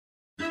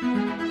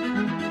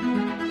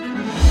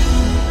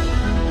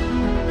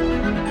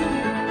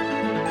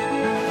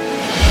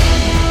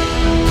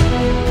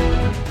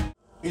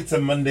It's a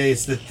Monday,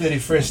 it's the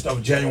 31st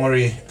of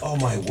January. Oh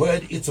my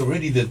word, it's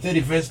already the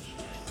 31st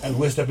and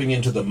we're stepping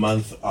into the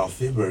month of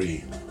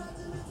February.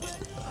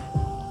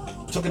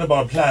 Talking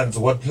about plans,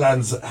 what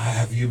plans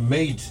have you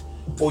made?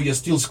 Or you're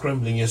still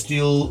scrambling, you're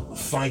still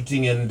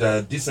fighting and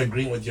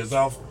disagreeing with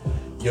yourself.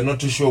 You're not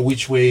too sure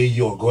which way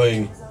you're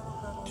going.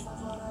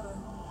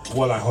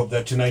 Well, I hope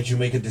that tonight you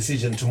make a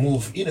decision to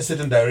move in a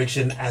certain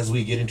direction as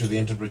we get into the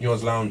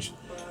Entrepreneurs Lounge,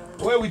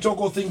 where we talk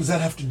all things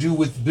that have to do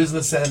with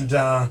business,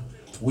 and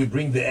we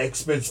bring the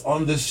experts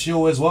on this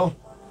show as well.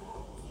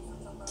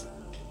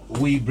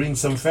 We bring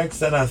some facts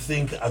that I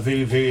think are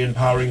very, very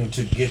empowering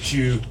to get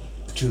you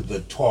to the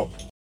top.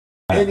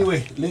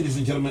 Anyway, ladies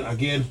and gentlemen,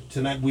 again,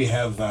 tonight we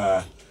have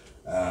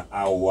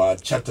our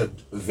chartered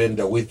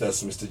vendor with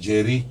us, Mr.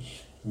 Jerry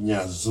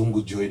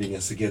Nyazungu, joining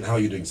us again. How are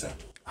you doing, sir?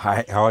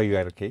 Hi, how are you?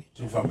 Okay?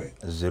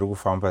 Zero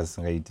kufamba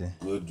singaite.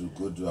 Good.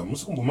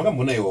 Musikumbu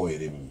makambona iwo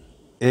ere mimi.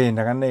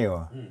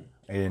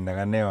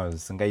 Ndakanewa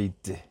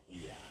singaite.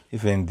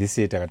 Even this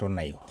year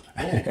takatonayo.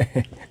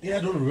 Yeah, I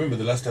don't remember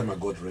the last time I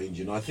got range.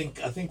 You know, I think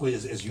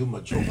as you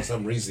mature for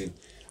some reason,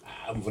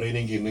 I'm very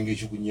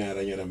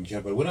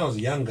but when I was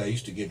younger, I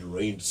used to get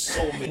rained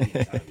so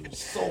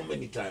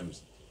many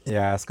times.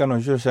 Yeah, skano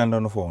shanda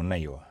no for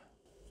nayo.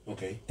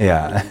 Okay.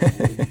 Yeah.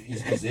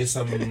 Is there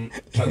some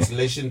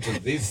translation to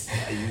this?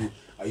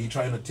 Are you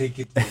trying to take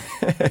it?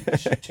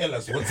 Tell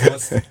us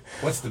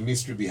what's the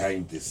mystery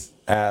behind this?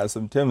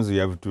 Sometimes you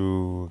have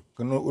to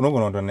like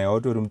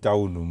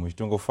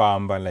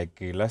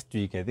last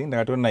week I think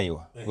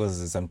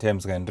because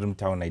sometimes in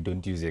town I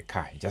don't use a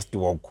car, just to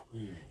walk.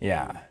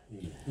 Yeah.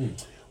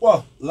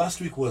 Well, last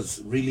week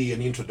was really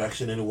an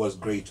introduction and it was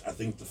great. I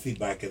think the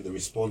feedback and the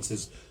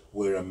responses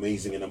were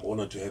amazing, and I'm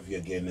honored to have you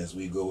again as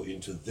we go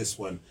into this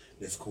one.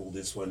 Let's call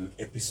this one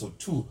episode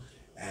 2.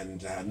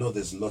 And I know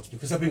there's lots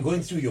because I've been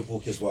going through your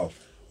book as well.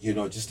 You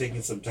know, just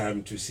taking some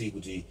time to see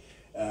what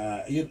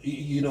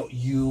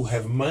you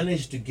have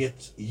managed to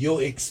get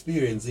your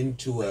experience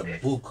into a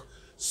book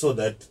so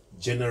that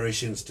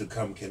generations to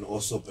come can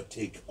also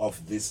partake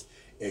of this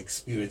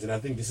experience. And I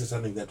think this is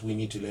something that we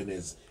need to learn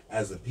as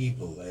a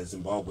people, as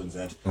Zimbabweans,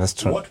 that that's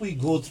true. What we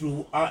go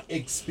through are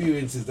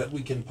experiences that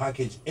we can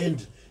package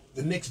and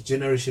the next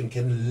generation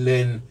can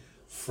learn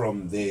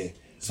from there.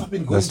 So I've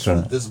been going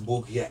through this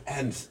book here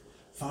and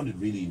found it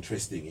really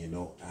interesting, you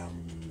know.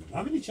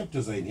 How many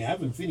chapters are in here? I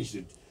haven't finished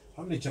it.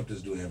 How many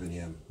chapters do we have in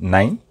here?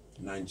 9.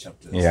 9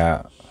 chapters.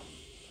 Yeah.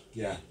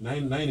 Yeah,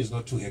 9 is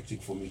not too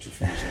hectic for me to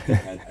finish. I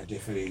think I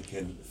definitely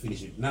can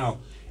finish it. Now,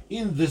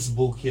 in this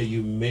book here,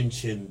 you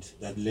mentioned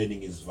that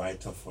learning is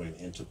vital for an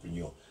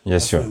entrepreneur.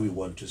 Yes, That's sure. where we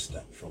want to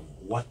start from.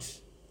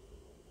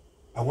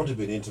 I want to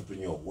be an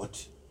entrepreneur.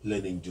 What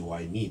learning do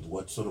I need?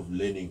 What sort of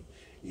learning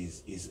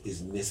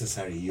is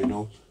necessary, you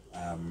know?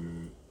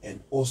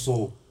 And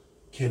also,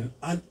 can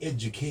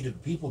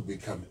uneducated people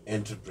become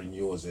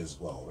entrepreneurs as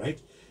well,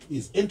 right?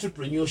 Is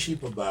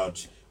entrepreneurship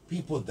about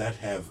people that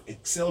have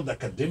excelled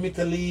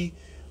academically?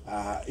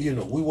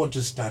 We want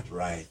to start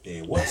right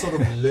there. What sort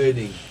of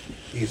learning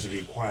is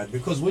required?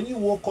 Because when you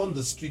walk on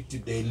the street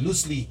today,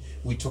 loosely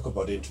we talk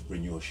about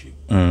entrepreneurship.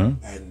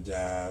 Mm-hmm.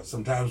 And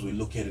sometimes we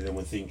look at it and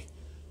we think,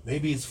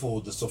 maybe it's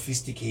for the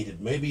sophisticated,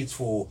 maybe it's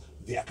for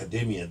the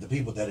academia, the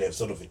people that have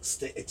sort of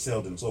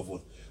excelled and so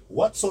forth.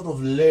 What sort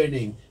of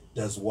learning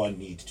does one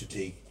need to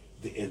take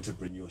the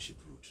entrepreneurship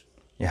route?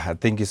 Yeah,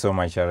 thank you so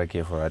much,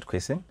 Arake, for that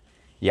question.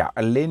 Yeah,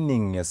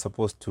 learning is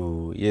supposed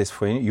to, yes,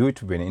 for you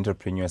to be an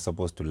entrepreneur, you're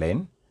supposed to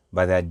learn,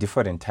 but there are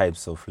different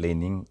types of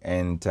learning.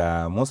 And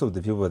most of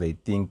the people, they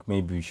think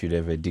maybe you should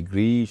have a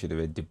degree, you should have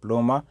a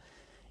diploma,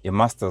 a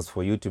master's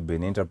for you to be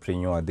an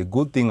entrepreneur. The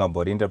good thing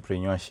about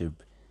entrepreneurship,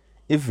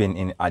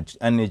 even an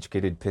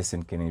uneducated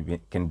person can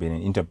be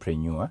an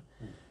entrepreneur.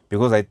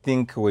 Because I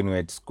think when we're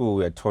at school,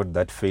 we're taught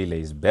that failure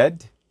is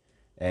bad.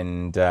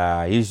 And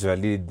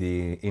usually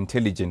the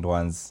intelligent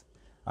ones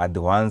are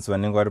the ones who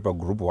are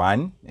group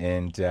 1,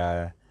 and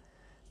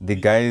the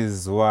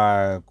guys who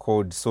are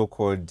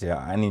so-called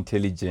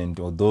unintelligent,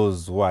 or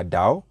those who are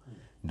down,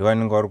 they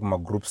are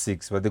group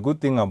 6. But the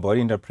good thing about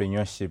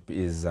entrepreneurship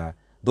is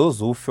those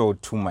who fail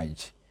too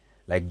much,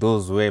 like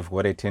those who have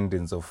got a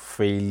tendency of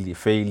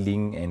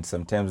failing, and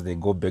sometimes they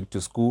go back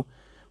to school.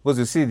 Because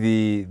you see,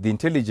 the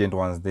intelligent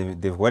ones,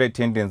 they've got a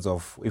tendency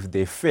of, if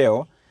they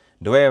fail,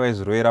 the way I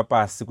was roera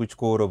pasi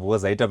kuchikoro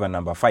because I have a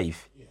number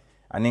 5.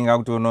 So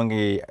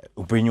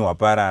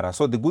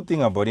the good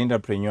thing about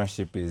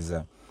entrepreneurship is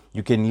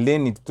you can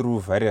learn it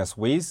through various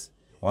ways.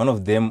 One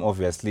of them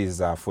obviously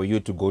is for you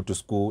to go to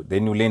school,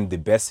 then you learn the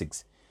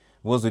basics.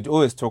 Because we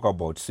always talk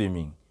about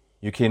swimming.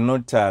 You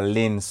cannot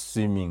learn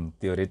swimming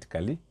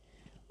theoretically,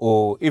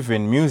 or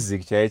even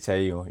music.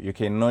 You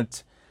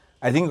cannot.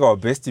 I think our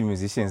best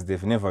musicians,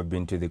 they've never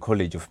been to the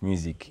College of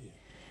Music.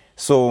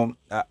 So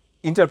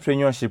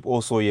entrepreneurship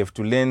also, you have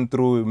to learn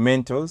through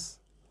mentors.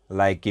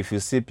 Like if you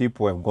see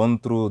people have gone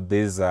through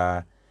this,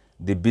 the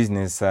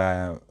business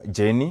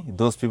journey,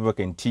 those people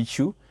can teach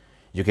you.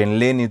 You can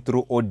learn it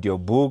through audio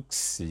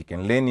books. You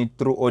can learn it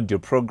through audio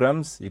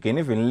programs. You can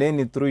even learn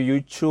it through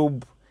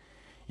YouTube.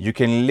 You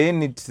can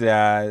learn it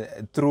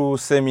through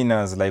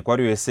seminars, like what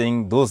you were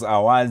saying, those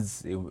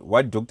awards,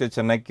 what Dr.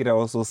 Chanakira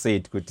also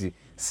said, could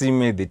see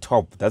me at the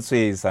top. That's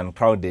where it's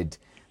uncrowded.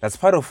 That's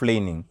part of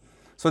learning.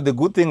 So the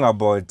good thing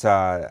about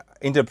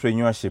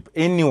entrepreneurship,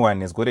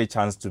 anyone has got a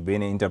chance to be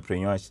an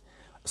entrepreneur,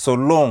 so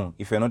long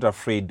if you're not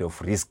afraid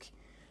of risk.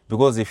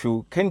 Because if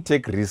you can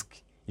take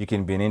risk, you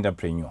can be an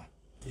entrepreneur.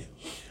 Yeah.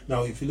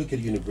 Now, if you look at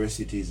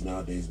universities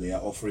nowadays, they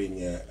are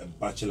offering a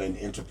bachelor in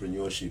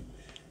entrepreneurship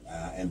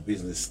and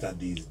business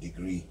studies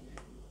degree.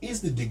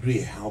 Is the degree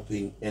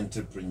helping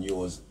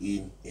entrepreneurs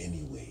in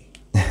any way?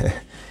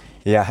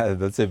 Yeah,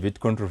 that's a bit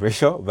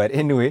controversial. But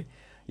anyway,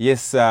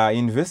 yes,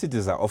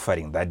 universities are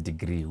offering that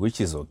degree,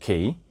 which is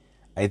okay.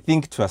 I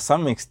think to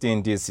some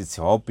extent, yes, it's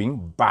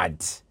helping.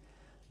 But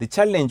the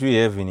challenge we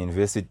have in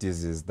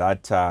universities is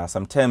that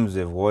sometimes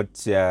we've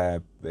got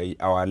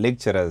our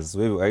lecturers,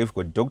 we've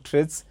got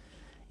doctorates.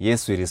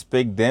 Yes, we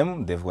respect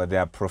them. They've got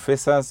their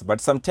professors.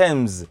 But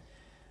sometimes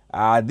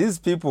these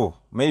people,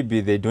 maybe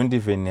they don't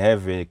even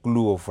have a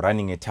clue of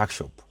running a tuck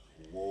shop.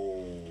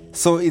 Whoa.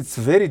 So it's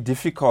very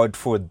difficult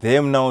for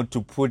them now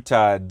to put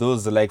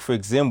those, like for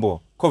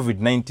example,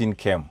 COVID-19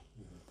 came.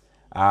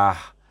 How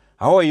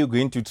are you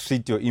going to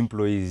treat your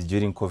employees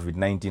during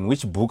COVID-19?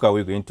 Which book are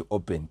we going to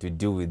open to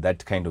deal with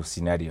that kind of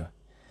scenario?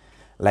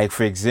 Like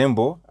for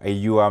example,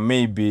 you're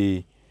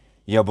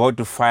about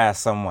to fire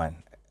someone.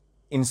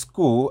 In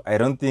school, I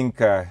don't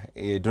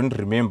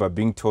remember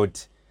being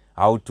taught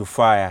how to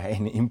fire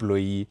an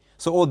employee.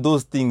 So all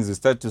those things, you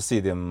start to see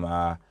them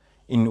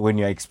when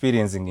you're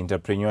experiencing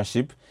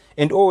entrepreneurship.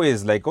 And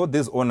always, like all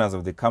these owners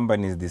of the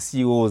companies, the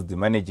CEOs, the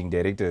managing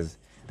directors,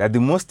 they're the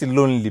most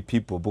lonely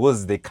people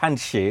because they can't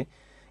share.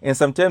 And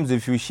sometimes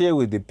if you share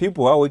with the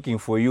people who are working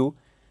for you,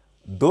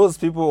 those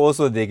people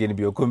also, they can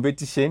be your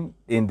competition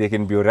and they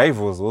can be your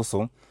rivals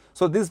also.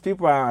 So these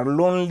people are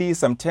lonely.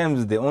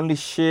 Sometimes they only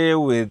share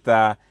with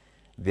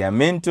their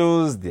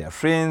mentors, their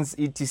friends,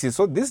 etc.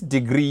 So this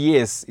degree,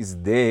 yes, is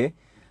there,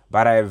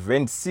 but I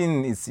haven't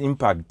seen its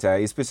impact,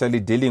 especially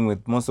dealing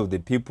with most of the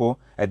people.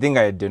 I think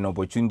I had an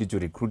opportunity to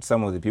recruit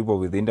some of the people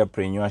with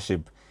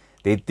entrepreneurship.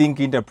 They think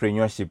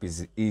entrepreneurship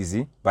is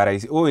easy, but I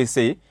always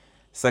say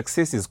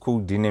success is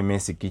cooked in a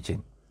messy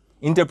kitchen.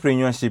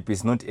 Entrepreneurship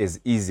is not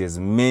as easy as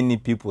many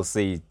people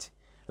say it.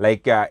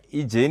 Like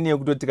ijeni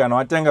yekutoti kana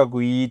watanga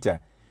kuita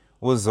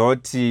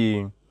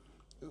uzoti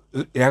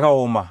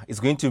yakaoma, it's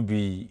going to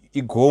be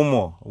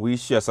igomo,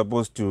 which you are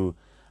supposed to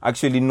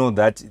actually know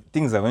that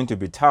things are going to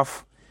be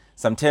tough.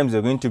 Sometimes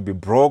you're going to be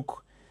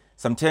broke.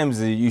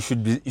 Sometimes you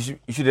should be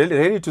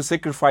ready to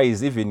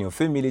sacrifice even your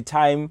family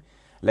time.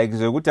 Like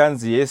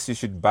Zogutanzi, yes, you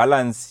should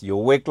balance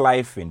your work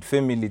life and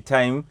family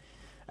time.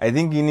 I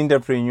think in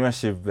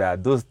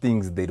entrepreneurship, those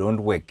things, they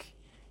don't work.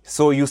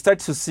 So you start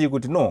to see,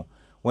 no,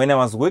 when I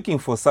was working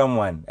for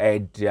someone, I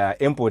had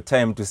ample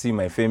time to see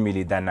my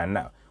family than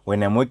now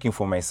when I'm working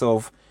for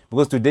myself.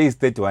 Because today is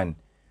 31,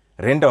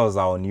 rentals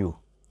are on you,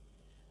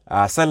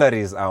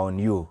 salaries are on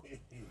you.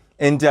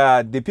 And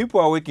the people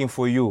who are working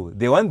for you,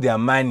 they want their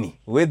money.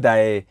 Whether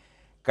they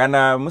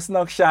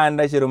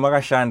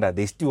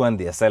still want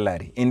their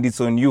salary, and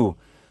it's on you.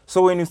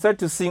 So when you start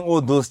to see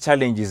all those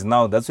challenges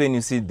now, that's when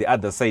you see the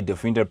other side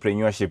of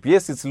entrepreneurship.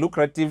 Yes, it's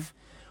lucrative.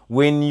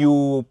 When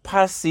you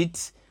pass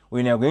it,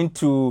 when you're going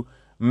to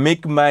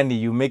make money,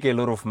 you make a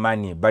lot of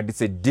money, but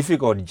it's a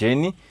difficult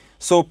journey.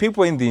 So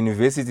people in the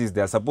universities,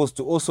 they are supposed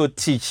to also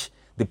teach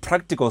the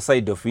practical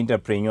side of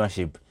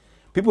entrepreneurship.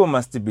 People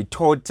must be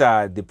taught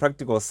the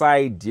practical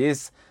side.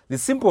 Yes, the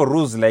simple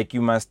rules, like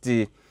you must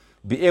be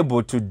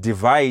able to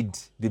divide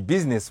the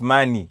business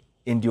money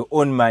and your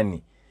own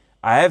money.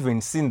 I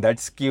haven't seen that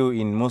skill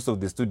in most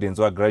of the students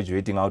who are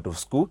graduating out of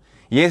school.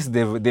 Yes,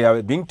 they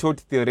are being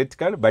taught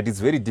theoretical, but it's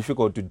very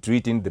difficult to do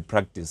it in the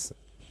practice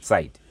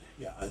side.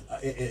 Yeah,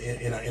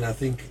 and I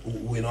think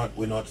we're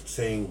not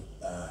saying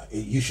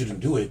you shouldn't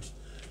do it,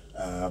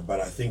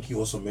 but I think you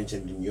also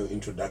mentioned in your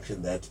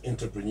introduction that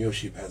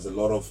entrepreneurship has a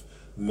lot of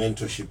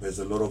mentorship, has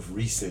a lot of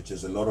research,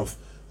 has a lot of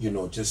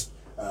just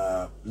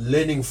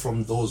learning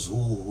from those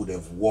who would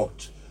have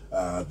walked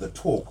the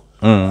talk.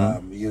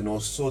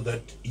 So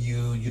that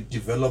you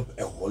develop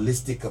a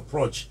holistic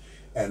approach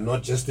and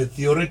not just a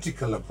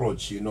theoretical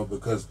approach,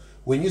 because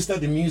when you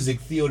study music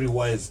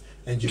theory-wise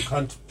and you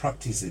can't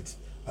practice it,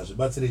 as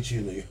about to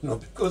let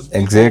because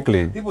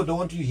people don't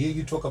want to hear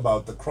you talk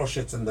about the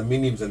crotchets and the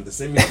minims and the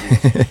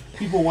semi-minims.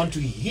 People want to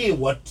hear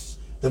what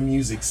the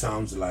music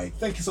sounds like.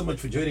 Thank you so much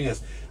for joining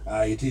us.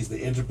 It is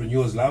the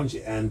Entrepreneurs Lounge,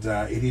 and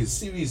it is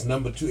series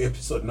number 2,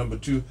 episode number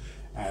 2,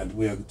 and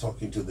we are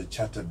talking to the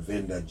chartered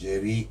vendor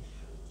Jerry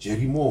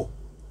Moore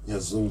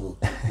Nyazungu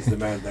is the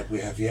man that we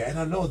have here. And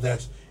I know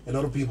that a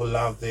lot of people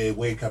they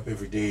wake up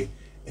every day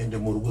and the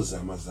murugu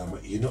zama zama,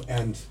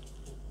 and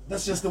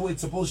that's just the way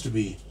it's supposed to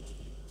be.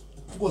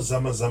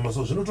 Zama zama,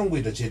 so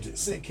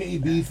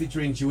KB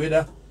featuring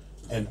Chiweda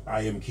and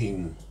I Am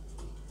King.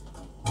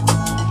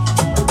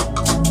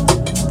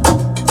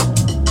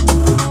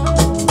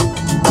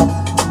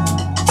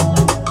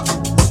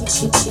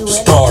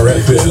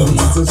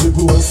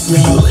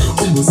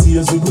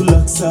 umosiya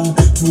zvekulaksa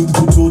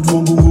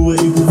tukutootwa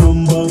ngunguva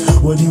ikufamba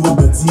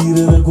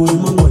wadiwagadzirira gore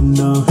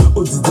mangwana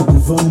odzidza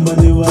kufamba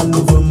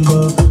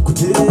nevanofamba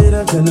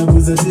kuteerera kana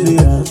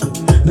kusateerera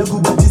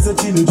nakubatisa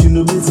chinhu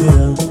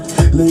chinobetsera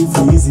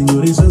laifu izi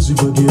nyore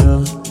zvazvibhagera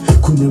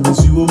kunyange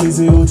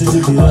zviwomesewo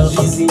tetekera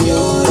azvizi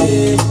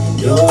nyore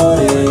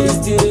nyore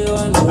istiri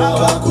vanhu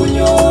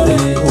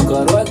avakunyore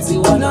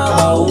ukarwadziwa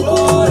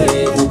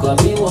navaubore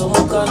ukamiwa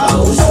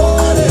mukana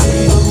ushore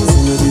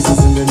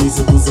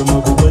sanganisa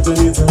kuzama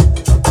kubatanidza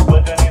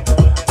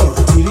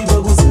tiri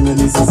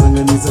pakuzanganisa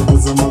zanganisa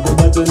kuzama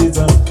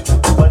kubatanidza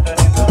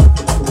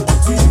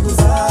tiri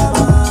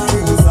kuzama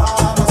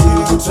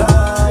tiri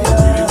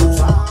kutraya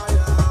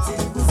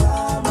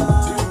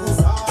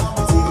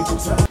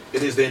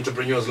It is the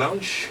Entrepreneurs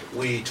Lounge.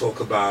 We talk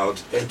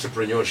about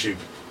entrepreneurship.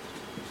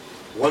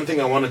 One thing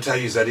I want to tell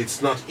you is that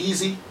it's not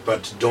easy,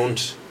 but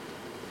don't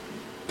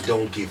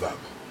give up.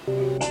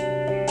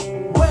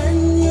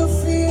 When you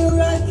feel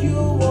like you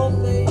won't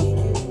make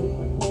it,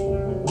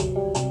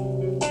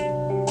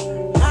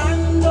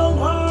 hand on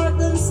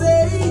heart and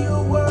say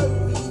you're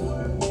worthy.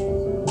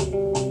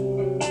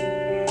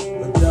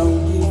 But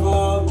don't give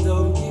up,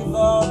 don't give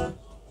up.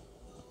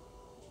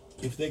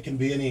 If there can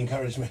be any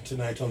encouragement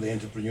tonight on the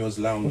Entrepreneurs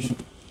Lounge,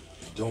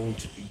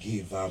 don't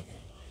give up.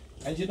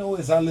 And you know,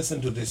 as I listen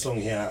to this song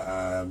here,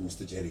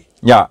 Mr. Jerry,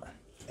 Yeah.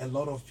 a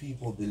lot of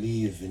people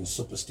believe in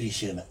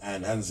superstition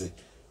and Hansi.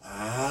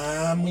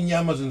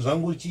 Munyama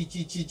zvangu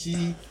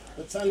chi.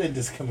 The talent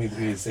is coming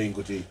through and saying,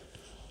 "Kuti,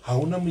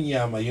 hauna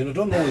munyama." You know,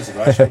 don't always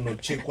rush on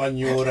chekwa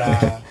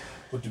nyora,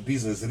 put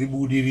business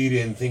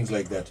ribudirire and things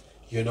like that.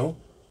 You know.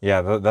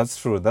 Yeah, that's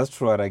true. That's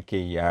true,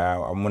 Araki.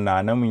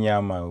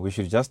 We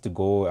should just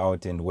go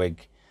out and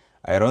work.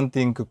 I don't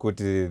think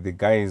the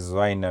guys who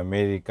are in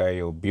America,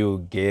 your Bill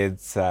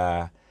Gates,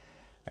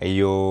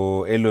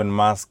 your Elon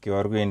Musk,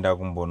 are going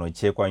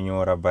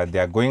to but they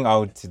are going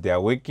out, they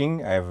are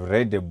working. I've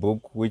read a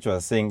book which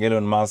was saying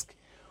Elon Musk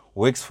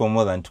works for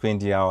more than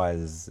 20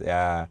 hours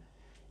a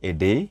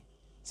day,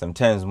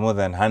 sometimes more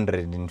than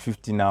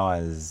 115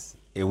 hours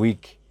a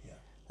week.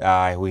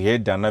 We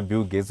had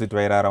Bill Gates with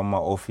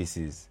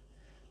offices.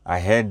 I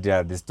heard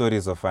the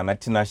stories of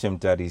Anatina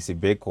Shemtarisi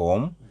back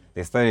home.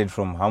 They started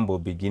from humble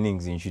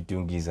beginnings in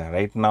Shitungiza.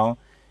 Right now,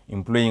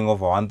 employing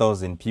over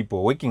 1,000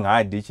 people, working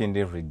hard each and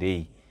every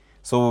day.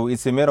 So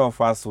it's a matter of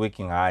us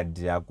working hard.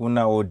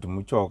 Hakuna old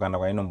mucho kana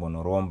kwa ino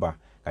monoromba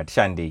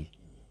katishande.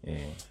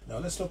 Now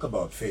let's talk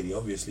about failure.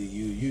 Obviously,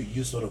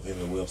 you sort of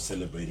have a way of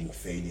celebrating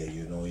failure.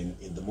 You know,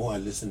 in the more I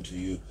listen to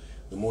you,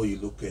 the more you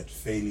look at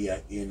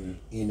failure in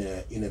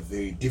a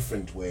very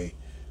different way.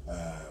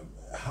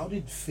 How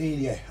did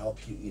failure help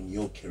you in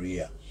your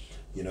career?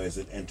 You know, as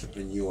an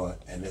entrepreneur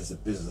and as a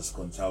business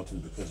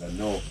consultant, because I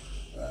know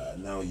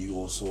now you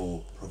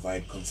also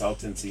provide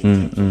consultancy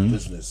in terms of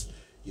business.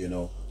 You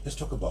know, let's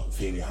talk about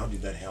failure. How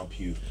did that help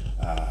you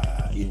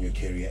in your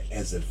career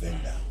as a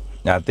vendor?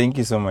 Yeah, thank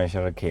you so much,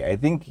 Sharake. I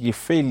think if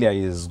failure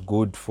is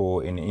good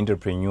for an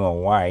entrepreneur.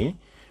 Why?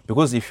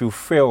 Because if you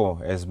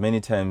fail as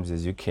many times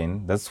as you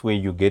can, that's where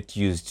you get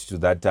used to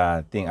that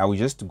thing. I will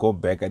just go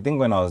back. I think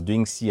when I was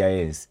doing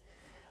CIS,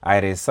 I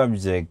had a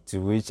subject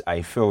which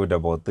I failed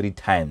about 3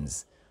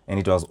 times, and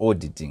it was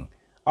auditing.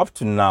 Up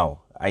to now,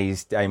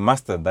 I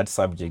mastered that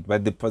subject,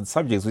 but the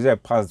subjects which I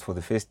passed for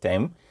the first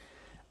time,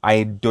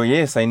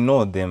 yes, I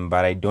know them,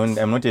 but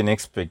I'm not an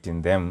expert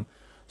in them.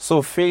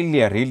 So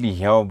failure really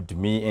helped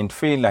me, and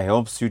failure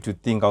helps you to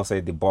think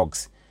outside the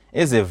box.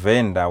 As a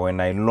vendor, when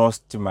I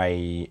lost my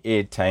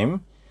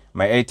airtime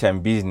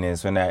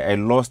business, when I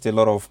lost a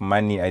lot of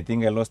money, I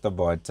think I lost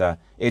about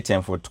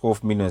airtime for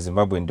 12 million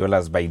Zimbabwean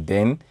dollars by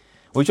then,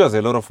 which was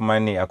a lot of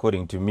money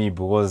according to me,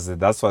 because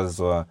that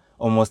was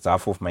almost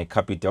half of my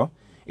capital.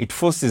 It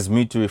forced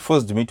me to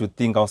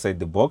think outside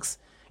the box.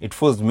 It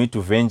forced me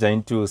to venture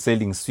into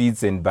selling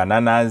sweets and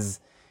bananas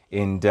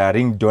and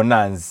ring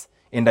donuts.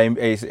 And I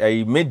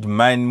made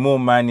more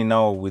money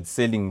now with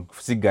selling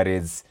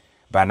cigarettes,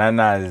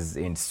 bananas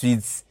and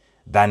sweets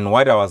than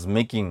what I was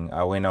making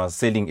when I was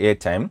selling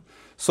airtime.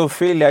 So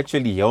failure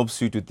actually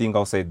helps you to think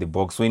outside the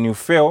box. When you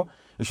fail,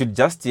 you should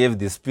just have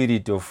the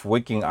spirit of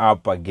waking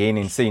up again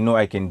and say, no,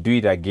 I can do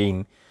it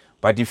again.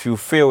 But if you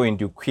fail and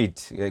you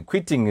quit,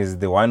 quitting is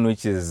the one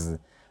which is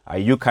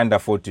you can't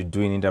afford to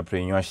do in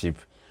entrepreneurship.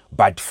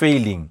 But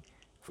failing,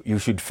 you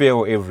should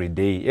fail every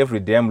day.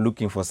 Every day I'm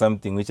looking for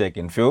something which I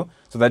can fail,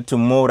 so that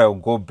tomorrow I'll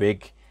go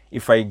back.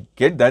 If I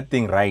get that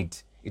thing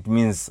right, it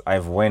means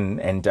I've won,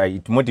 and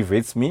it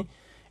motivates me.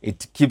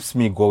 It keeps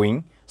me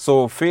going.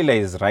 So failure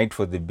is right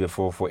for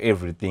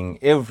everything.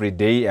 Every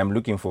day I'm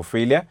looking for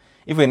failure.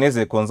 Even as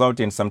a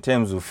consultant,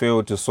 sometimes you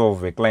fail to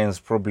solve a client's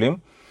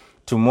problem.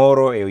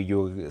 Tomorrow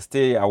you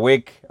stay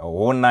awake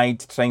all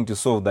night trying to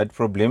solve that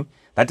problem.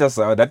 That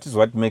is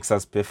what makes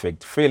us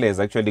perfect. Failure is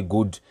actually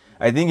good.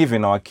 I think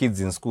even our kids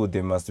in school,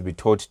 they must be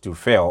taught to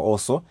fail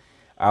also.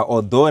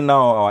 Although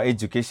now our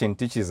education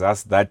teaches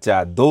us that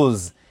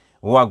those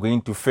who are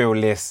going to fail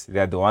less, they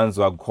are the ones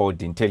who are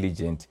called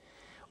intelligent,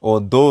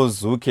 or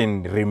those who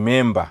can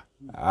remember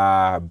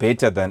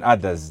better than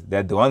others.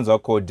 They're the ones who are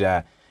called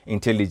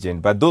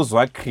intelligent. But those who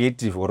are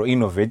creative or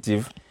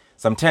innovative,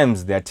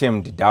 sometimes they are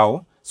termed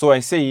dull. So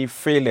I say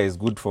failure is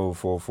good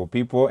for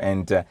people,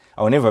 and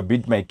I'll never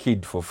beat my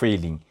kid for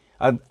failing.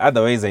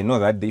 Otherwise, I know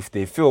that if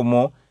they fail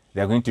more,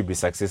 they're going to be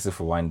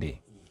successful one day.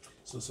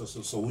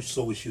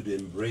 So we should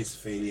embrace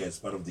failure as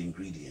part of the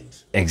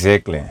ingredient,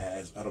 Exactly.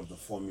 as part of the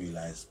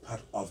formula, as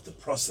part of the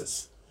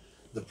process.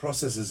 The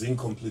process is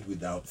incomplete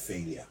without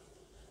failure.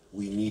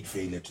 We need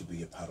failure to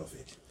be a part of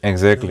it.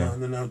 Exactly.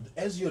 Now,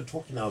 as you're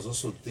talking, I was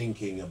also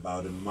thinking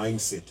about a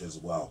mindset as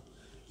well.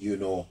 You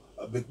know,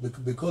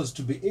 because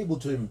to be able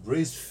to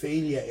embrace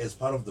failure as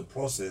part of the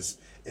process,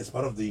 as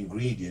part of the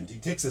ingredient,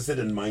 it takes a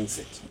certain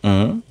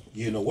mindset.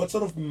 You know, what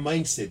sort of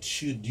mindset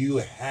should you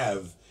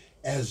have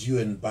as you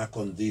embark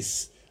on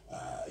this,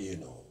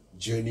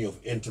 journey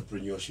of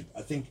entrepreneurship?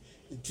 I think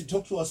to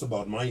talk to us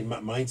about my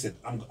mindset,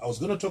 I was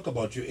going to talk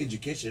about your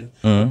education.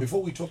 But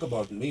before we talk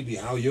about maybe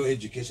how your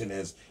education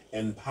has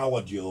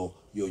empowered your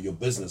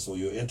business or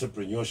your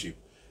entrepreneurship,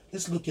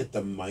 let's look at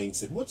the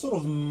mindset. What sort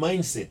of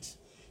mindset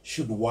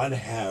should one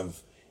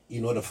have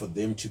in order for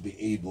them to be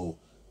able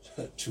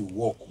to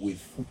walk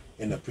with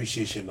an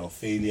appreciation of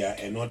failure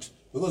and not,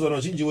 because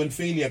when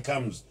failure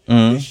comes,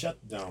 they shut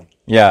down.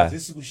 Yeah.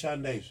 This is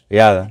Kushanda.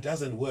 Yeah. It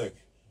doesn't work.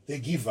 They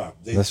give up.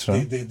 That's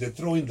true. They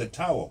throw in the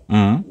towel.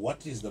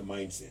 What is the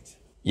mindset?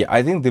 Yeah,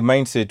 I think the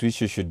mindset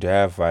which you should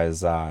have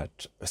is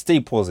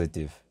stay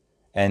positive,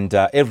 and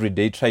every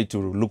day try to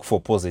look for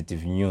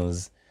positive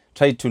news.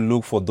 Try to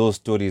look for those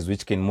stories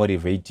which can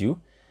motivate you.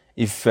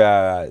 If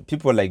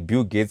people like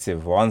Bill Gates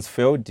have once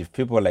failed, if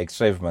people like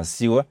Strive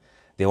Masiwa,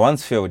 they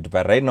once failed,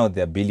 but right now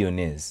they're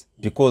billionaires.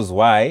 Because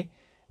why?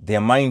 Their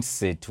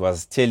mindset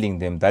was telling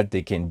them that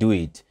they can do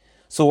it.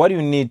 So what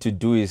you need to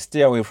do is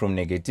stay away from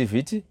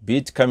negativity, be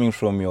it coming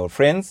from your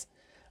friends.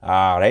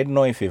 Right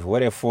now, if you've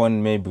got a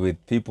phone maybe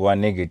with people who are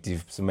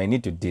negative, so you might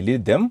need to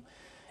delete them.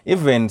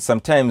 Even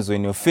sometimes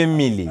when your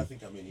family... I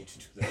think I may need to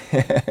do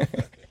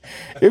that.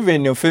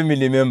 Even your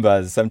family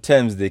members,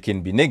 sometimes they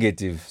can be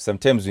negative.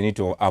 Sometimes you need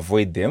to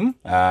avoid them.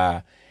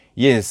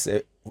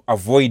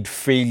 Avoid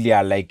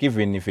failure. Like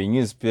even if a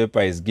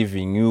newspaper is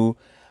giving you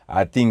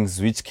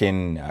things which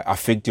can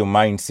affect your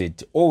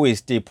mindset, always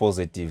stay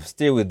positive.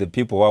 Stay with the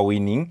people who are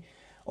winning.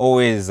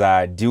 Always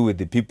deal with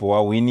the people who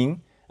are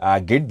winning.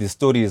 Get the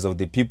stories of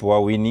the people who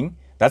are winning.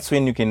 That's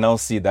when you can now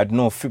see that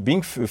no,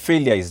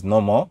 failure is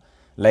normal.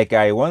 Like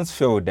I once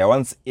failed. I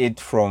once ate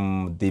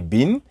from the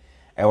bin.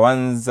 I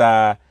once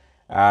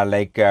by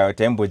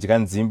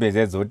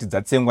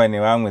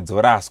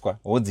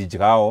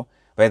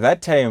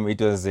that time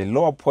it was a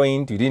lower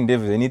point, we didn't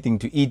have anything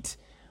to eat,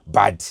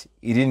 but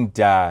it didn't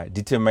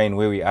determine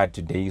where we are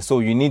today. So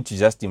you need to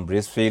just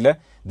embrace failure.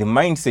 The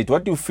mindset,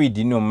 what you feed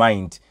in your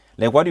mind,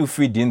 like what you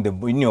feed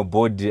in your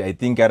body. I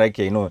think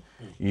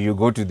you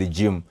go to the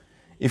gym,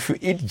 if you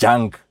eat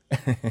junk,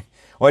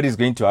 what is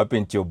going to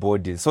happen to your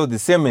body? So the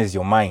same as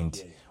your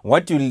mind.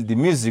 The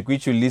music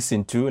which you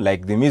listen to,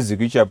 like the music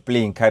which you are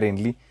playing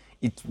currently,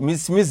 it's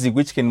music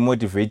which can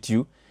motivate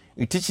you.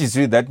 It teaches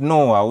you that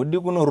no,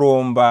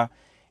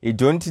 you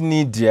don't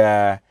need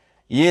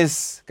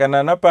yes,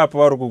 kana papa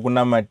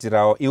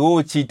warukukunamatira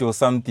iwo cheat or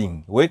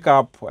something. Wake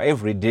up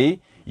every day,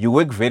 you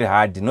work very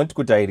hard. Not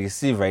good I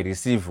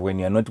receive when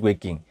you're not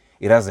working.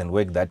 It doesn't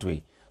work that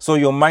way. So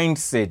your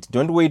mindset,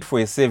 don't wait for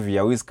a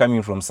savior who is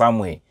coming from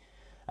somewhere.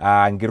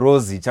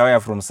 Ngirozi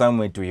chawaya from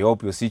somewhere to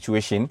help your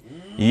situation.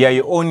 You are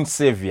your own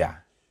savior.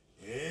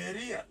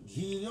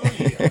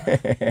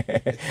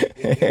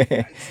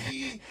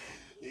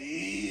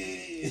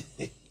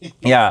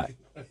 Yeah.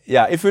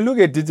 If you look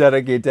at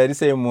it, the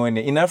same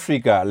morning in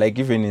Africa, like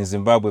even in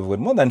Zimbabwe, we've got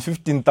more than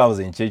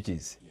 15,000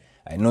 churches.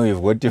 I know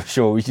you've got your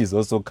show, which is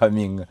also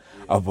coming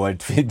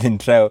about faith in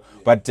trial.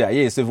 But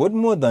yes, we've got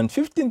more than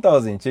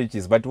 15,000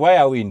 churches. But why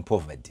are we in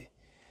poverty?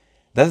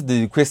 That's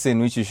the question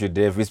which you should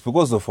have. It's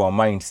because of our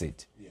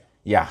mindset.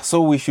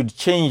 So we should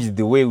change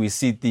the way we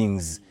see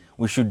things.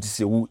 We should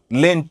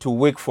learn to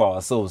work for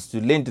ourselves, to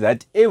learn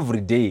that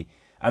every day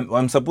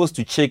I'm supposed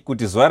to check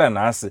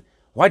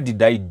what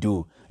did I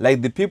do?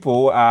 Like the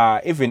people,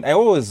 I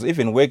always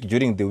even work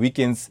during the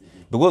weekends.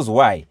 Because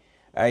why?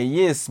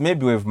 Yes,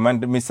 maybe we've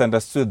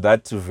misunderstood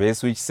that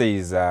verse which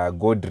says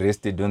God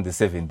rested on the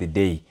seventh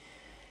day.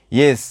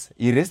 Yes,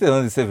 he rested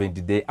on the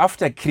seventh day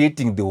after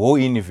creating the whole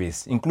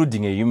universe,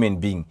 including a human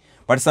being.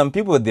 But some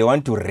people, they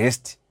want to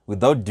rest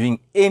without doing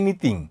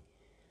anything.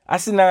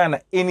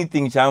 Asina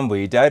anything chambo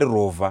itari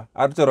rover,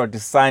 arutora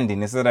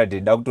Sunday,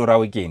 Saturday, October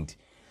weekend.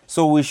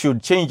 So we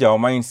should change our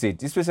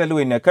mindset, especially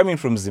when you're coming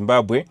from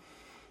Zimbabwe.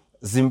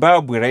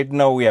 Zimbabwe right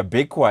now, we are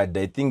backward,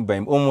 I think, by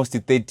almost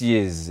 30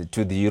 years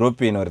to the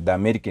European or the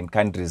American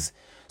countries.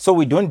 So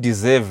we don't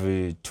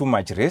deserve too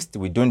much rest.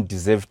 We don't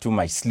deserve too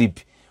much sleep.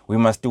 We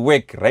must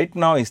work. Right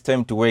now, it's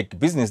time to work.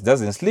 Business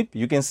doesn't sleep.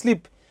 You can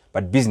sleep,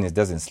 but business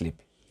doesn't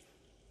sleep.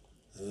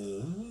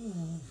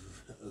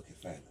 Okay,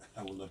 fine.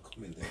 I will not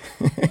comment there.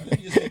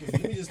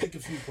 Let me just take a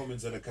few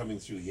comments that are coming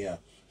through here.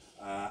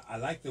 I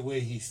like the way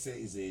he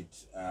says it.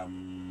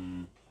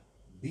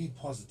 be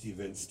positive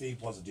and stay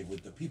positive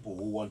with the people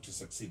who want to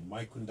succeed.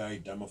 Mike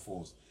Kundai, Dama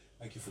Falls,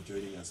 thank you for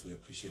joining us. We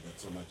appreciate that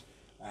so much.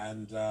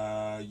 And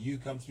you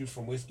come through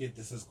from Westgate.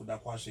 This is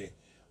Kudakwashe.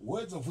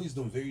 Words of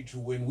wisdom, very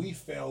true. When we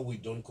fail, we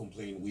don't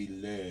complain, we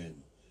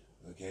learn.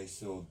 Okay,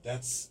 so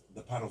that's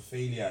the part of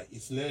failure.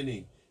 It's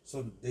learning.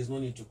 So there's no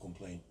need to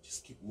complain.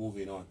 Just keep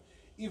moving on.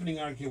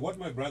 Evening, RK. What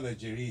my brother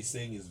Jerry is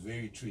saying is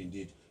very true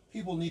indeed.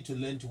 People need to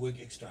learn to work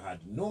extra hard.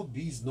 No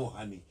bees, no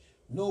honey.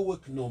 No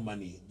work, no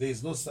money.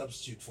 There's no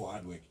substitute for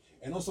hard work.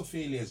 And also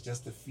failure is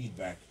just a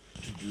feedback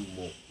to do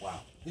more.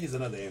 Wow. Here's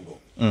another angle.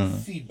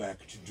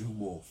 Feedback to do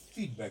more.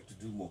 Feedback to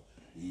do more.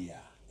 Yeah.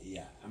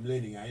 I'm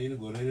learning. I didn't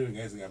go learning,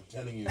 guys. I'm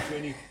telling you,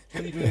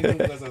 2022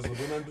 because I was going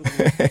to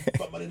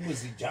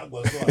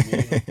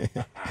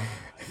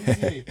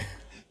do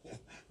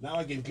now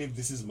I can claim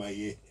this is my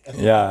year.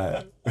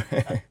 Yeah.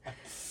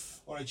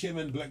 All right,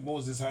 Chairman Black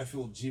Moses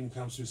Highfield Jim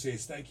comes to say,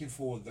 thank you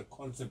for the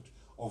concept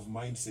of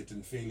mindset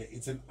and failure.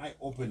 It's an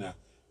eye-opener.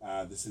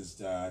 This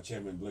is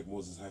Chairman Black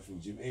Moses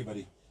Highfield Jim. Hey,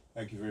 buddy,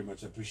 thank you very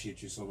much. I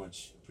appreciate you so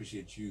much.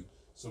 Appreciate you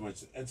so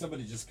much. And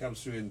somebody just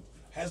comes through and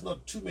has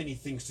not too many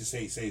things to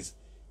say. Says,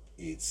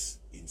 it's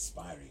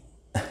inspiring.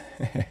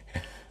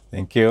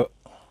 Thank you.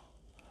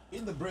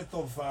 In the breath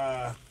of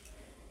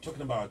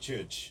talking about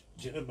church,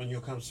 Janet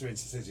Manyo comes through and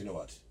says, you know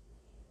what?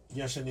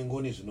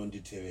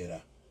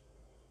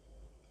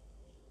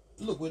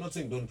 Look, we're not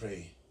saying don't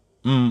pray.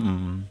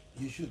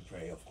 You should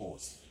pray, of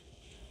course.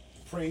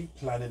 Pray,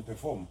 plan, and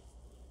perform.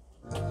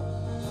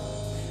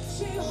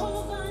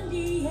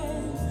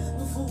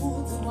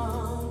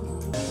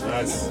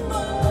 Nice.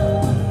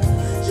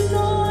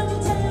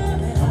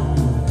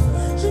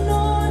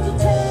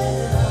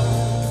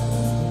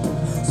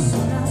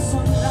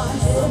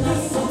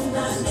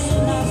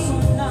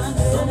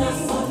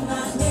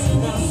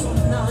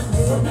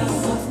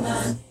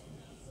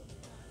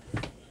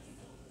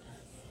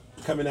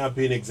 Coming up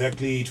in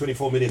exactly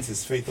 24 minutes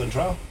is Faith on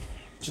Trial.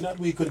 Tonight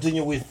we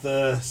continue with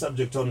the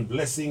subject on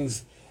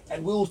blessings,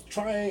 and we'll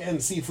try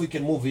and see if we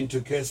can move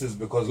into curses,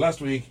 because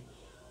last week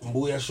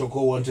Mbuya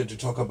Shoko wanted to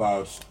talk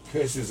about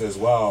curses as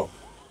well,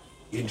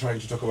 in trying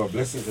to talk about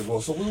blessings as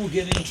well. So we will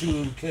get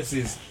into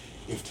curses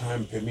if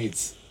time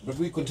permits. But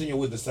we continue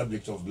with the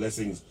subject of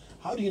blessings.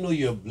 How do you know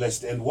you're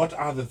blessed, and what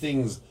are the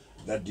things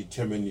that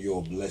determine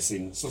your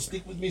blessing? So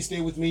stick with me,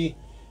 stay with me.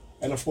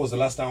 And of course, the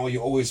last hour,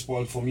 you're always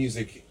spoiled for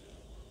music.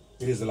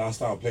 It is the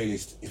last hour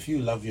playlist. If you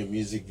love your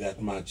music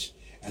that much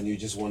and you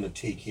just want to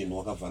take in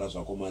hang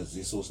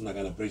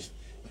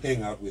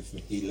out with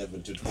me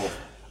 11 to 12,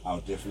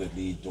 I'll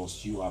definitely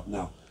dose you up.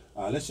 Now,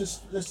 let's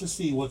just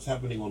see what's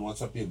happening on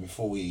WhatsApp here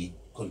before we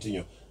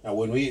continue. Now,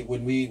 when we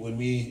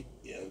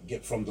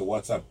get from the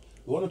WhatsApp,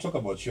 we want to talk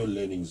about your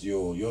learnings.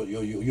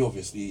 You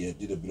obviously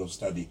did a bit of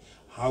study.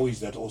 How is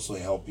that also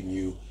helping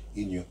you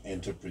in your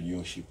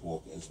entrepreneurship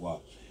work as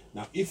well?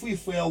 Now, if we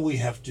fail, we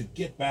have to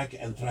get back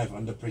and thrive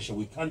under pressure.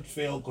 We can't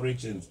fail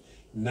corrections.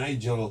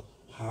 Nigel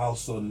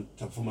Halson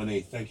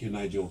Tafumane, thank you,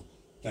 Nigel.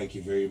 Thank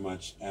you very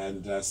much.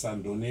 And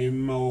Sandone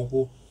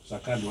Maoko,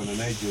 Sakandwana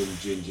Nigel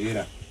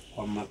Jenjera,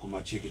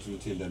 Kumachiki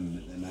Tumtinda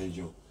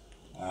Nigel.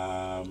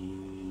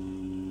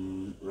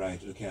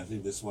 Right, okay, I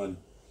think this one,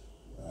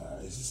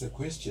 is this a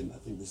question? I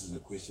think this is a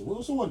question. We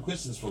also want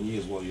questions from you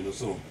as well,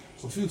 so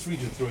feel free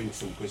to throw in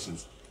some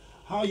questions.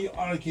 How you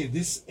are, okay,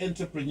 this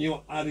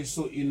entrepreneur are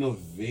so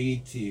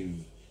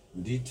innovative.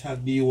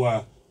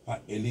 Nditabiwa pa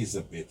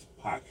Elizabeth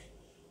Park.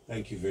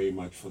 Thank you very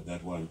much for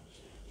that one.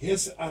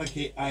 Here's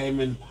RK, I am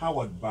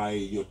empowered by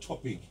your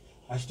topic.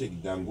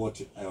 Hashtag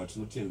Dangote,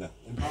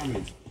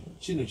 empowerment.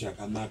 Chino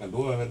Chakanaka, and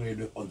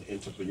on the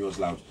Entrepreneurs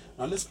Lounge.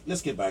 Now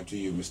let's get back to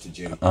you, Mr.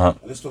 Jerry.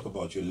 Let's talk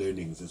about your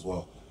learnings as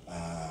well,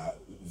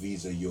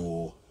 vis-a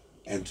your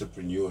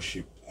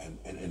entrepreneurship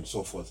and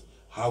so forth.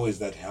 How has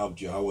that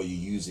helped you? How are you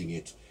using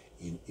it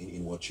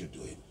in what you're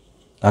doing?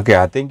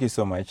 Okay, thank you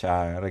so much,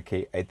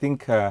 RK. I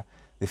think the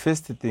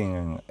first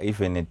thing,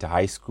 even at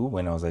high school,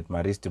 when I was at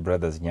Mariste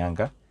Brothers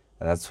Nyanga,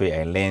 that's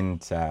where I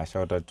learned,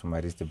 shout out to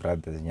Mariste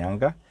Brothers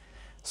Nyanga.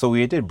 So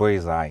we attended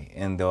Boys High,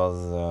 and there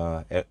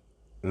was a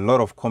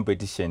lot of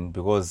competition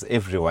because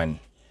everyone,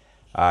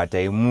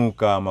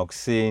 taimuka,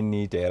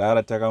 makuseni,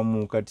 tairara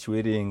takamuka,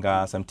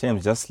 tiwerenga,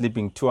 sometimes just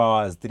sleeping 2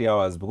 hours, 3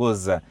 hours,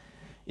 because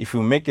if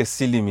you make a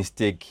silly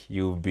mistake,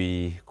 you'll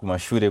be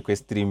kumashure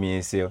kwestream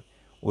yese,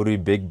 or a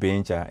big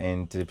bencher,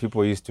 and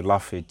people used to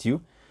laugh at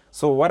you.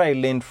 So what I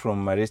learned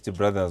from Mariste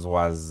Brothers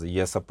was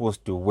you're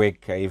supposed to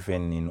work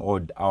even in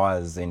odd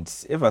hours, and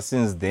ever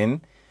since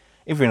then,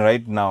 even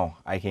right now,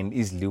 I can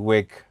easily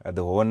work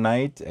the whole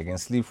night. I can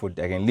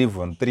I can live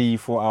on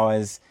 3-4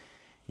 hours.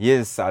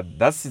 Yes,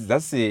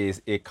 that's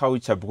a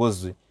culture,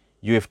 because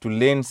you have to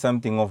learn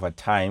something over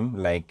time.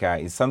 Like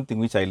it's something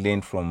which I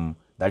learned from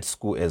that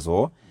school as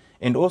well.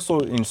 And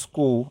also in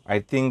school, I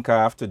think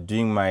after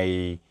doing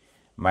my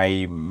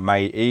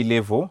A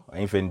level,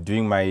 even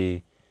doing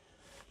my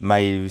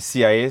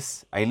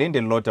CIS, I learned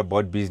a lot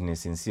about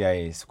business in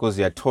CIS, because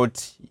you are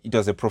taught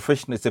it's a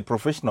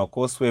professional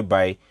course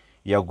whereby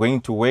you are going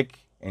to work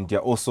and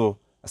you're also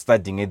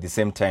studying at the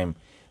same time.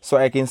 So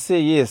I can say,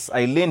 yes,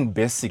 I learned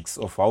basics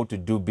of how to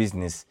do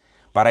business,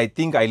 but I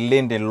think I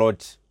learned a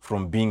lot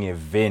from being a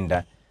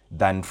vendor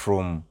than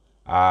from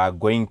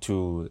going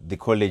to the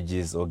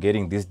colleges or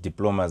getting these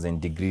diplomas and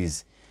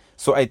degrees.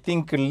 So I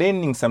think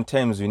learning,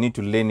 sometimes you need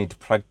to learn it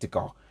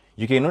practical.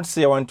 You cannot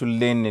say I want to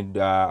learn it,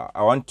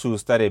 I want to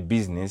start a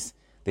business,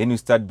 then you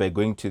start by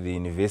going to the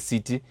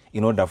university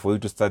in order for you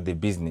to start the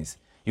business.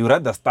 You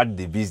rather start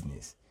the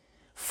business,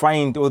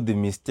 find all the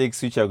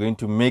mistakes which are going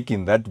to make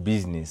in that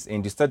business,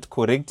 and you start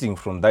correcting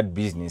from that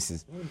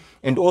businesses.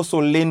 And also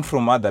learn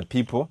from other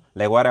people,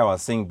 like what I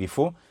was saying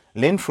before.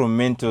 Learn from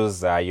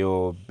mentors,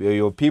 your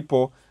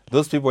people.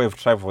 Those people have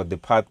traveled the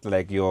path,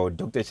 like your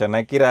Dr.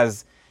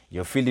 Chanakiras,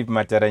 your Philip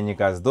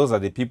Mataranyikas. Those are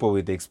the people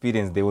with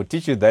experience. They will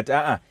teach you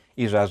that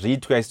it was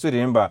read. I still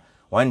remember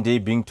one day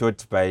being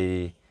taught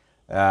by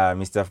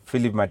Mr.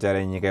 Philip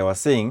Mataranyika. I was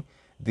saying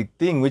the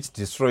thing which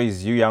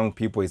destroys you young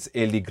people is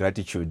early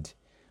gratitude,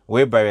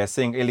 whereby we are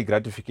saying early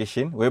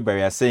gratification, whereby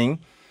we are saying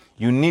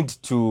you need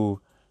to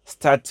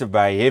start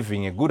by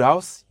having a good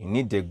house, you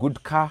need a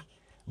good car,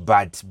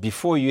 but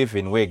before you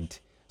even worked.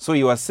 So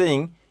you are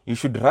saying you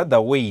should rather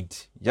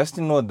wait, just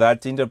to know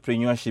that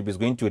entrepreneurship is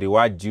going to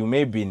reward you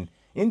maybe in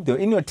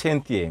your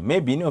 10th year,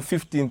 maybe in your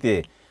 15th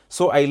year.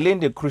 So I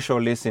learned a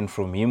crucial lesson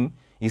from him.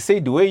 He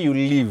said the way you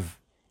live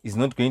is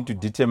not going to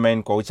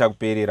determine kwa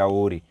uchakuperera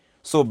uri.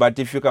 So, but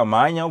if you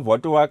kamanya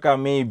watu waka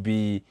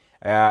maybe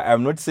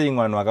I'm not saying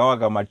one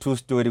waka ma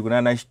 2-story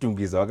kunana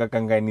shitungiza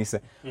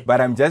wakakanganisa,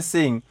 but I'm just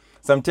saying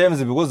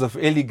sometimes because of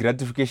early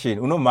gratification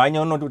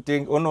unomanya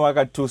uno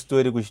waka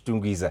 2-story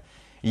kushitungiza,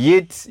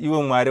 yet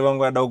iwe mwari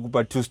wangu ada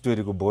kupa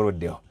 2-story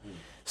kuborodeo.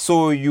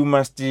 So you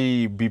must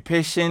be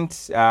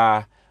patient,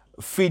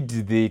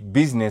 feed the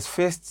business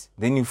first,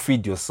 then you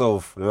feed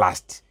yourself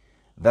last.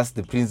 That's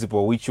the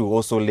principle which you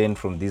also learn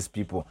from these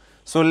people.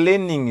 So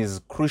learning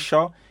is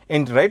crucial.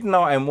 And right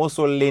now I'm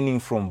also learning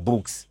from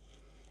books.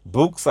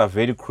 Books are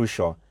very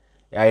crucial.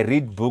 I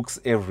read books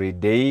every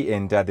day,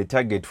 and the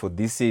target for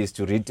this year is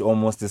to read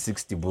almost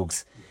 60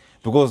 books.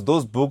 Because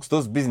those books,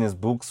 those business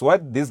books,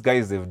 what these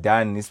guys have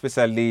done,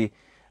 especially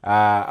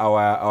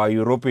our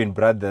European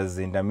brothers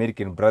and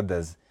American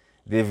brothers,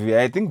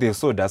 I think they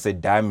saw it as a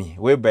dummy,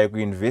 whereby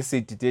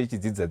university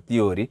teaches a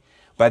theory,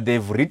 but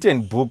they've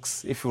written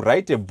books. If you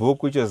write a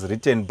book which was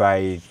written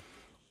by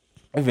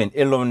even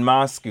Elon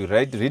Musk, you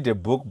read a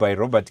book by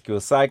Robert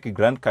Kiyosaki,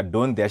 Grant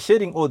Cardone, they are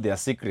sharing all their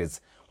secrets,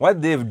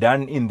 what they've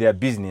done in their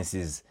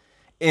businesses.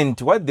 And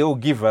what they will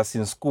give us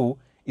in school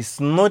is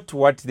not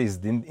what is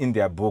in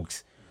their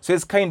books. So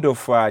it's kind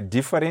of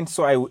different.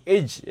 So I would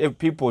urge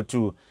people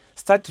to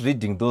start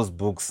reading those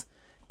books.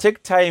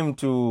 Take time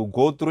to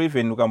go through,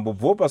 even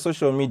ukambobva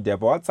social media,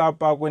 pa WhatsApp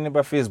pako ne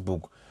pa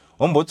Facebook.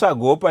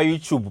 Ombotsvaga pa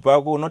YouTube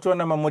pako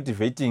unotoona ma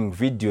motivating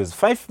videos.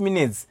 5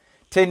 minutes,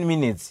 10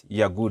 minutes,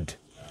 you're good.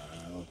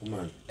 Come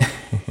on.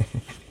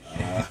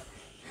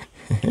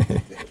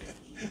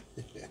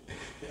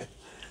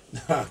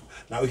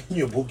 Now, in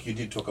your book, you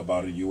did talk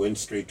about it. You went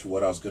straight to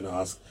what I was going to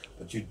ask,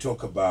 but you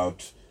talk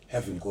about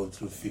having gone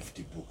through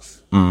 50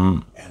 books. Mm-hmm.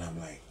 And I'm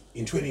like,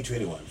 in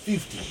 2021,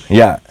 50.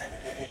 Yeah.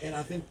 And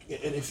I think,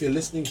 and if you're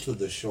listening to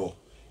the show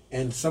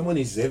and someone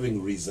is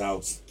having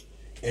results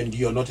and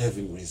you're not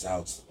having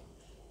results,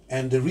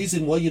 and the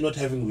reason why you're not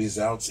having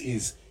results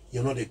is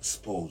you're not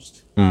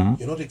exposed. Mm-hmm.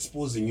 You're not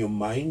exposing your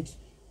mind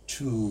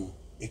to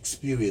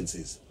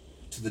experiences,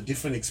 to the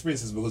different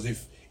experiences, because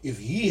if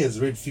he has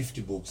read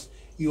 50 books,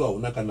 you are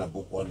not gonna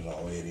book one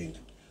or erring.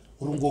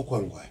 Urungo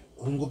kwangwa,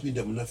 urungo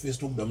pinda muna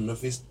first, ubda muna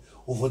first,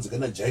 over the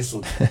gana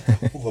Jason,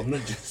 over muna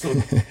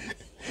Jason,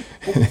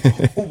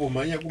 over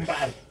manya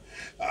kumbari.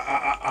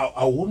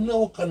 I wonder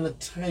what kind of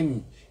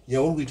time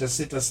ya urugita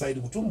set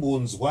aside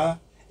kutumbunzwa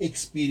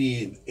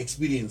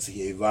experience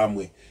here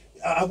vamwe.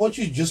 I want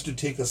you just to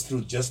take us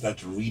through just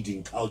that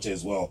reading culture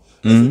as well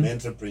as an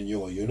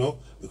entrepreneur, you know,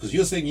 because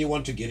you're saying you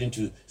want to get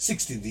into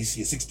 60 this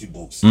year, 60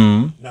 books.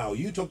 Now,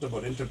 you talked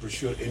about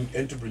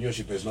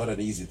entrepreneurship is not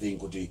an easy thing.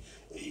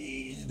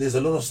 There's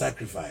a lot of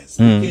sacrifice.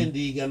 You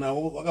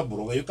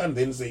can't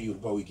then say you're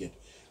wicked.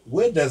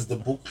 Where does the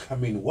book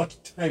come in? What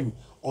time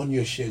on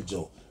your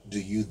schedule do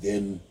you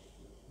then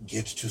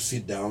get to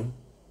sit down,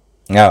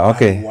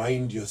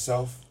 unwind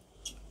yourself,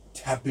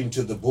 tap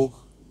into the book,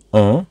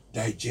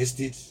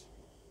 digest it,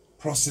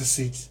 process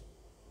it,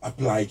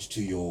 apply it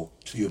to your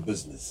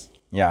business?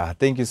 Yeah,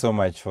 thank you so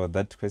much for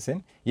that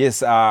question. Yes,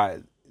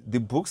 the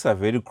books are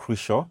very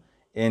crucial,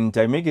 and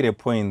I make it a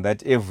point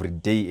that every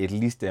day at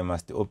least I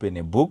must open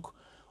a book,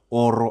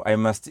 or I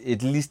must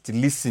at least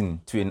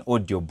listen to an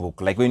audio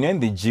book. Like when you're in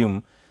the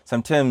gym,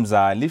 sometimes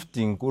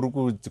lifting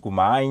kuruku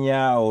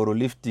kumanya or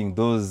lifting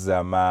those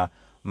ma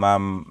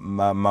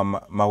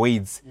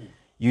weights,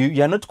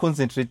 you are not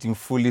concentrating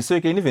fully, so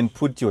you can even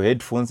put your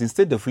headphones,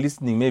 instead of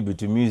listening maybe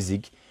to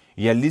music,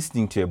 you are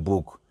listening to a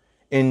book.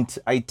 And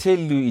I tell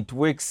you, it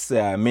works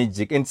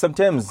magic. And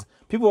sometimes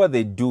people, what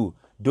they do,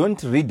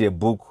 don't read a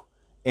book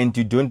and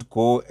you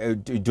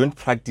don't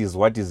practice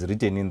what is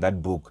written in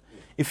that book.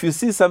 If you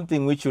see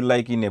something which you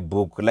like in a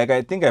book, like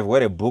I think I've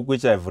got a book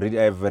which I've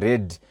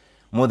read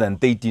more than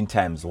 13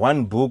 times.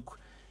 One book,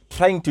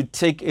 trying to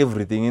take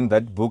everything in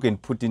that book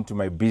and put into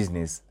my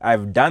business.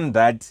 I've done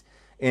that,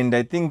 and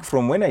I think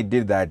from when I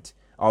did that,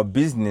 our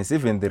business,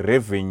 even the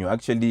revenue,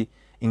 actually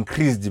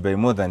increased by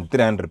more than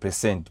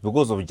 300%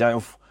 because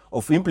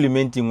of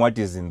implementing what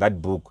is in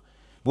that book.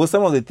 Because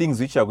some of the things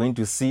which you are going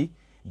to see,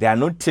 they are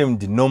not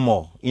termed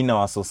normal in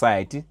our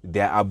society. They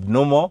are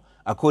abnormal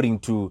according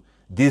to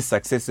these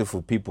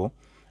successful people.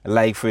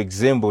 Like, for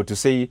example, to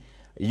say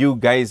you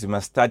guys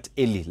must start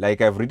early.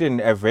 Like I've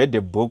read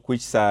a book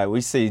which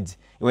said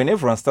when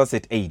everyone starts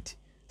at 8,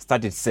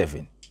 start at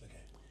 7.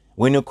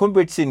 When your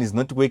competition is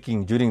not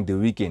working during the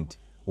weekend,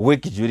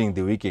 work during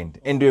the weekend.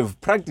 And we've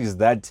practiced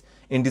that,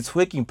 and it's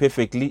working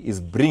perfectly. It's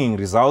bringing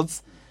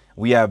results.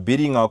 We are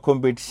beating our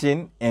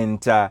competition,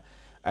 and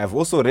I've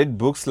also read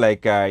books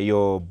like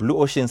your Blue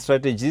Ocean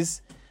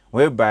Strategies,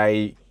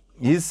 whereby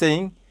he's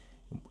saying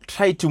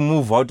try to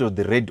move out of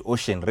the red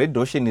ocean. Red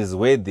ocean is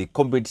where the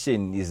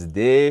competition is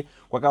there.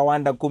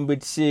 Kwakawanda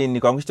competition.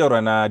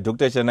 Kwakushitaurwa na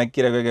Dr.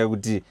 Chanakira kweka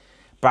kuti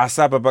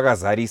pasapa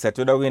pakazarisa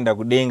toda kuenda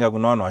kudenga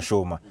kuna vanhu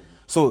vashoma.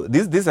 So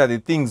these are the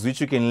things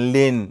which you can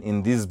learn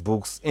in these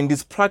books, and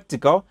it's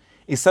practical.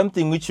 It's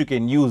something which you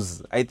can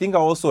use. I think I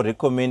also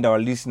recommend our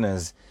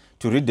listeners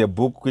to read a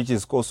book which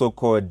is also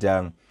called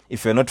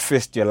If You're Not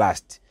First, You're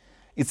Last.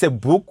 It's a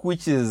book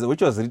which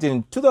was written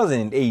in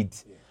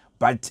 2008,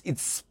 but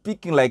it's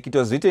speaking like it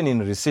was written in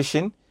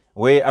recession,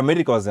 where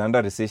America was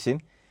under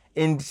recession,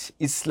 and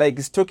it's like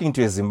it's talking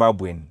to a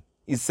Zimbabwean.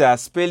 It's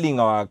spelling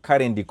our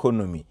current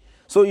economy.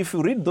 So if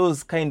you read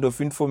those kind of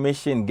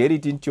information, get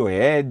it into your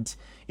head,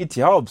 it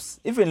helps,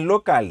 even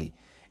locally.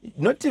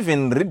 Not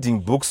even reading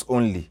books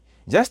only.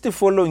 Just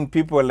following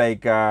people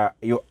like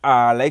for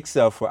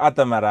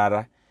Arthur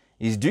Marara.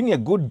 He's doing a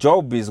good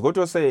job. He's got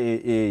also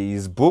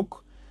his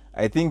book.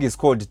 I think it's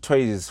called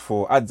Toys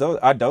for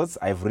Adults.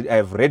 I've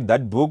read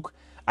that book.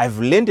 I've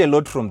learned a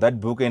lot from that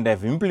book, and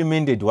I've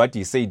implemented what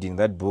he said in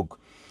that book.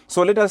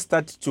 So let us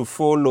start to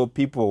follow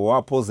people who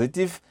are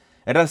positive.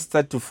 Let us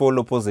start to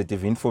follow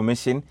positive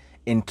information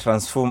and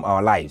transform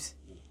our lives.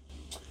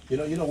 You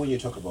know, when you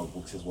talk about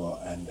books as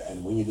well,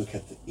 and when you look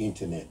at the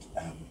internet,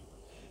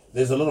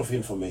 there's a lot of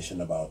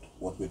information about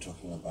what we're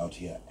talking about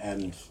here,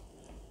 and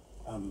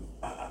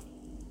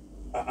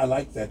I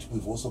like that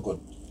we've also got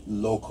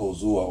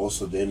locals who are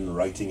also then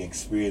writing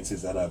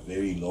experiences that are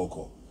very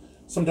local.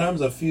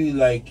 Sometimes I feel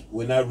like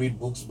when I read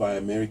books by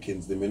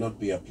Americans, they may not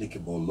be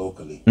applicable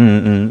locally.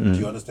 Do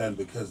you understand?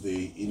 Because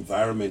the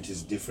environment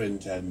is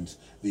different and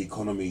the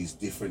economy is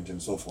different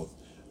and so forth.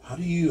 How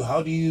do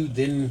you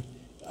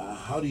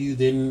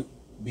then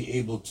be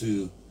able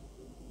to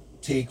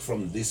take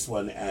from this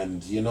one,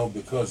 and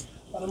because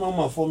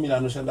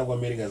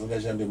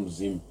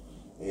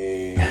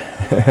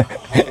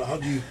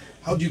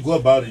how do you go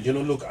about it?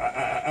 Look,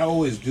 I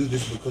always do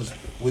this because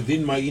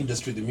within my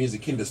industry, the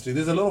music industry,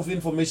 there's a lot of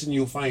information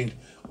you'll find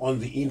on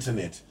the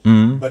internet,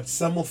 but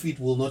some of it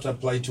will not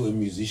apply to a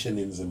musician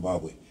in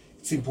Zimbabwe.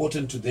 It's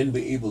important to then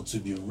be able to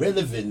be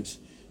relevant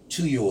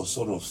to your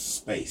sort of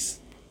space.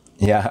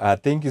 Yeah,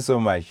 thank you so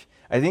much.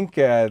 I think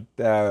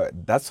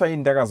that's why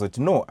in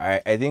Ndakazoti,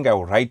 I think I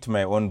will write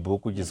my own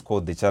book, which is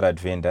called The Chartered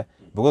Vendor,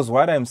 because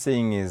what I'm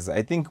saying is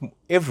I think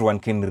everyone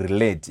can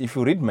relate. If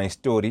you read my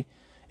story,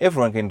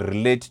 everyone can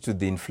relate to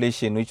the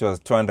inflation, which was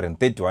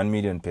 231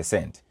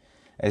 million%.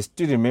 I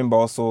still remember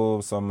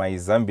also some of my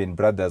Zambian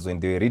brothers,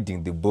 when they were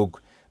reading the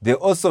book, they're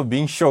also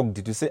being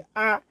shocked to say,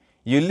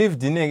 you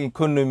lived in an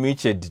economy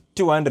which had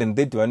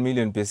 231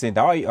 million%.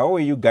 How are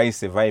you guys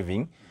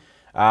surviving?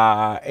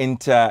 And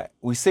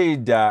we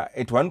said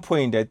at one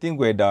point, I think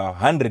we had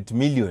 100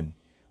 million,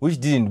 which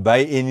didn't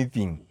buy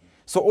anything.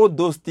 So all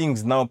those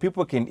things now,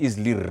 people can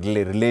easily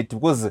relate,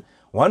 because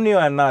one way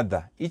or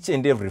another, each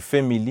and every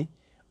family,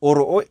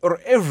 or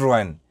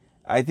everyone,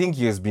 I think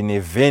he has been a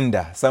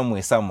vendor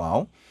somewhere,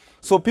 somehow.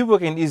 So people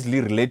can easily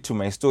relate to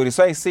my story.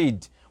 So I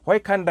said, why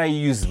can't I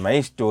use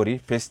my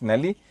story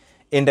personally,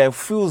 and I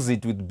fuse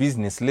it with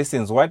business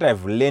lessons, what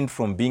I've learned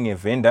from being a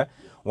vendor,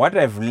 what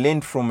I've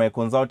learned from my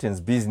consultant's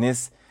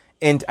business,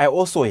 and I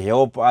also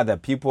help other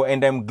people.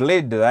 And I'm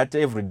glad that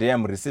every day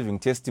I'm receiving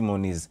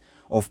testimonies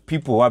of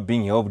people who are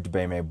being helped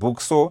by my book.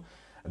 So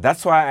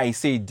that's why I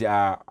said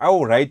I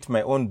will write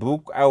my own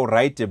book. I will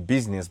write a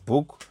business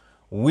book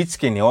which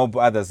can help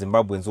other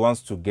Zimbabweans who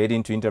wants to get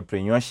into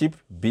entrepreneurship,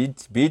 be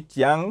it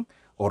young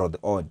or the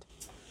old.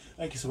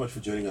 Thank you so much for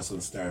joining us on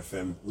Star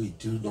FM. We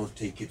do not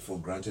take it for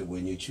granted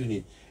when you tune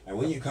in. And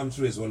when you come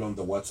through as well on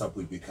the WhatsApp,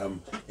 we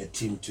become a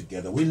team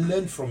together. We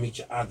learn from each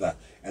other,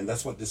 and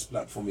that's what this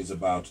platform is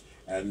about.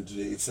 And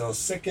it's our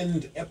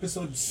second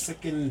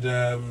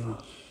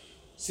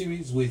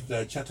series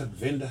with Chartered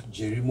Vendor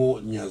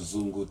Jerimo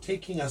Nyazungu,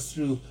 taking us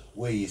through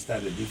where he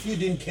started. If you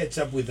didn't catch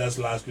up with us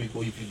last week,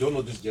 or if you don't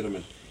know this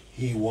gentleman,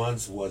 he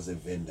once was a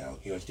vendor.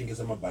 He was thinking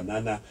some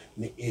banana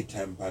ni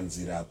airtime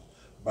panzirap.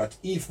 But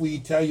if we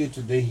tell you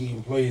today he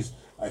employs,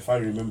 if I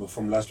remember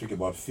from last week,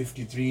 about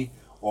 53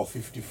 or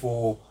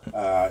 54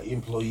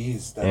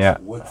 employees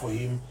that work for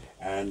him,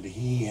 and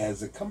he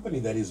has a company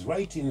that is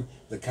right in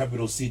the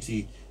capital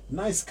city,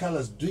 nice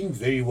colors, doing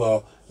very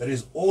well. That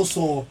is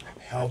also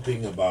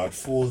helping about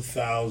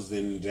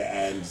 4,000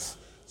 and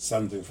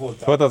something,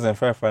 4,000.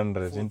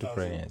 4,500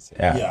 entrepreneurs.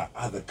 Yeah.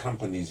 Other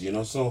companies,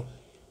 So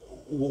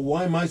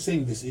why am I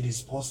saying this? It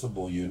is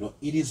possible,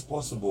 It is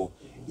possible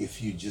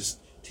if you just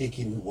take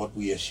in what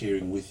we are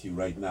sharing with you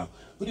right now.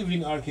 Good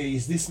evening, RK.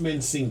 Is this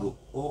man single?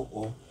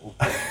 Oh,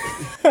 okay.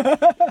 Okay.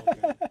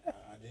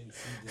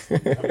 I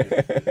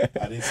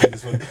didn't see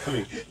this one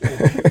coming.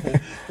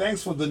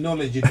 Thanks for the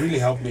knowledge. It really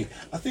helped me.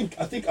 I think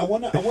I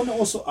wanna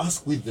also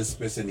ask with this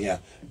person here,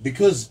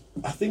 because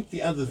I think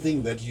the other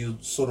thing that you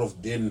sort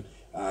of then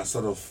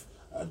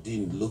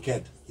didn't look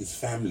at is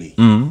family.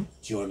 Do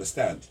you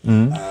understand?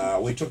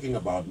 We're talking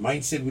about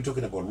mindset. We're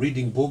talking about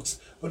reading books,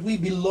 but we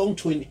belong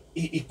to an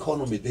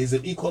economy. There's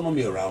an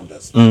economy around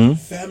us.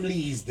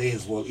 Family is there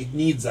as well. It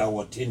needs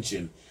our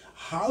attention.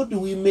 How do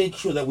we make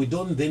sure that we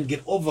don't then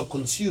get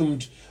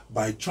over-consumed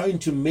by trying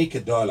to make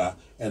 $1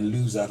 and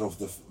lose out of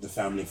the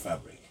family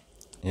fabric?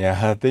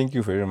 Yeah, thank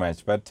you very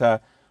much. But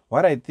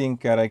what I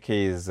think, RK,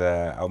 is,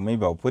 or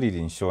maybe I'll put it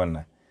in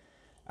Shona.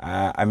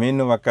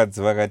 Ameno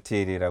vakadzi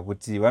vakateerera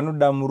kuti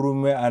vanoda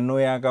murume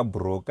anouya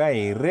akabhuroka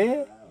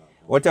here,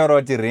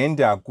 otaura kuti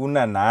rendi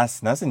hakuna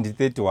nhasi ndi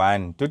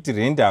 31, toti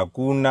rendi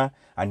hakuna,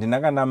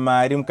 handina kana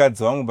mari,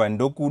 mukadzi wangu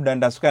bandokuda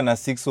ndasvika na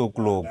 6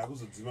 o'clock.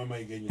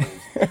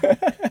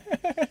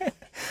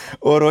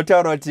 Oro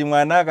otaura kuti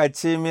mwana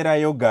akachemera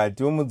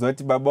yogurt, womuudza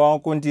kuti baba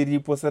wako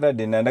ndiripo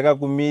Saturday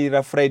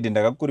ndakakumirira, Friday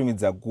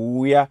ndakakurumidza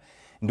kuuya,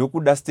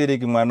 ndokuda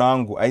stereki mwana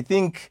wangu. I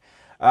think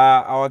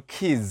our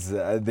kids,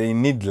 they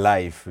need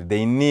life.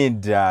 They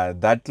need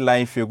that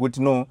life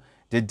yekuti no,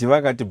 dedi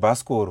vakati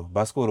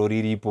baskoro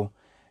riripo.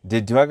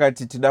 Dedi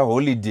vakati tida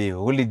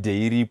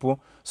holiday iripo.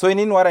 So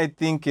in what I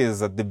think is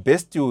that the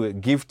best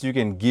gift you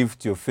can give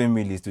to your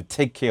family is to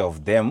take care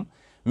of them.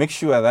 Make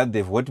sure that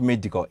they've got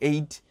medical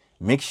aid.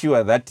 Make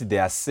sure that they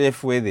are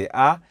safe where they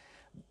are.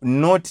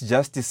 Not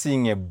just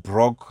seeing a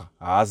broke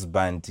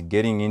husband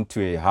getting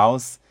into a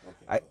house.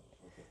 Okay,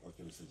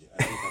 Mr. J.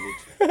 I think I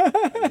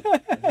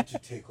need to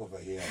take over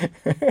here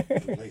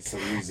and play some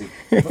music.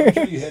 But I'm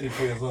sure you heard it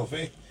for yourself,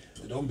 eh?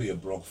 Don't be a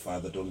broke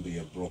father. Don't be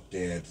a broke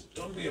dad.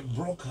 Don't be a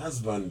broke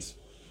husband.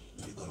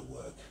 You gotta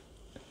work.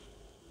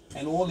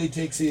 And all it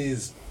takes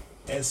is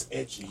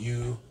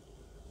SHUNGU.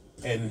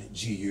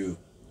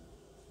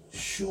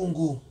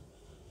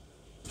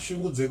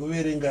 Shungu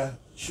dzekuverenga,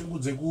 shungu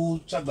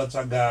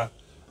dzekutsvaga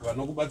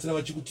vanokubatsira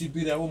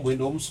vachikutipira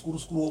vomboendawo musikuru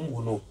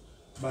womuno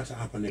bata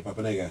apa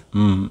nepapaneka.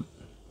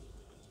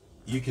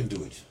 You can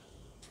do it.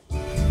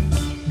 Thank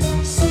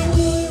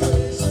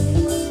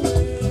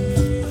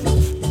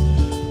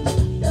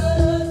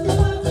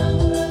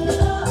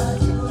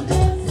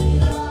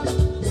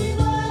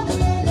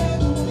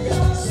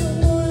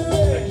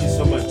you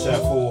so much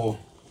for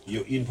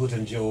your input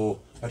and your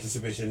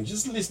participation.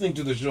 Just listening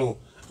to the show,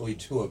 we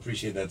do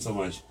appreciate that so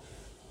much.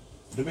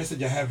 The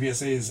message I have here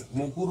says,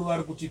 Mukuru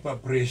vari kutipa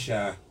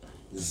pressure,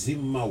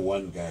 Zimma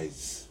one,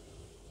 guys.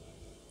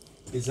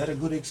 Is that a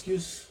good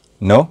excuse?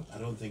 No. I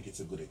don't think it's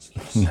a good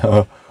excuse.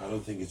 No. I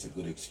don't think it's a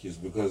good excuse,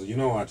 because you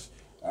know what?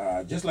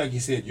 Just like he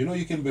said,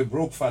 you can be a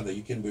broke father,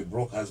 you can be a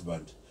broke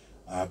husband,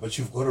 but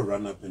you've got to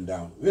run up and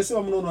down. And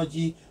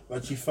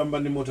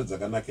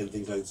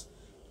things like this.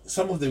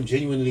 Some of them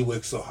genuinely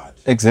work so hard.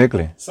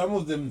 Exactly. Some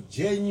of them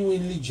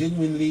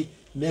genuinely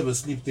never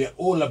sleep. They're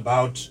all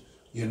about,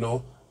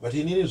 but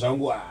in any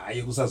zangu,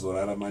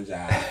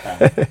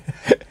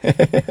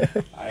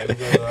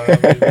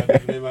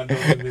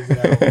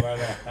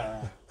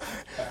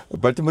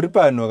 but muri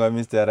pano ka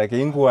Mr.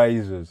 Rake inguwa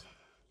izvozvo.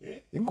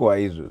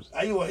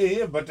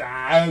 But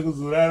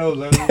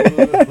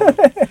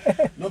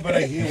no, but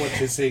I hear what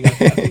you're saying. I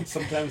think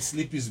sometimes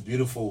sleep is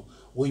beautiful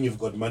when you've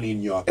got money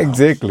in your account.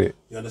 Exactly.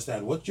 You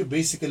understand? What you're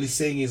basically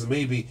saying is,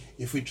 maybe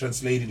if we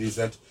translate it, is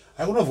that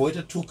I want to avoid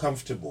it too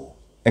comfortable.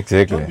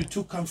 Exactly. Don't be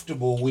too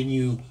comfortable when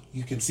you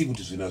can see what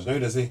is in us.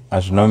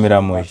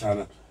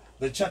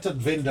 The chartered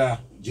vendor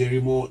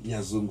Jerimo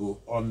Nyazungu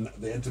on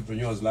the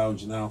Entrepreneurs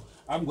Lounge now.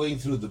 I'm going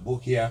through the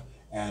book here,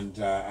 and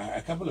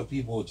a couple of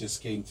people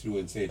just came through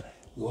and said,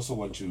 we also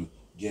want to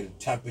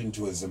tap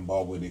into a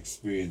Zimbabwean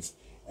experience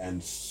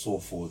and so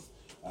forth.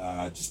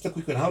 Just a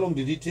quick one. How long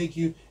did it take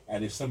you?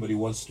 And if somebody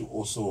wants to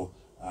also,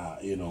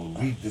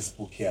 read this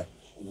book here,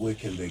 where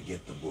can they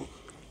get the book?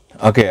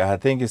 Okay,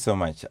 thank you so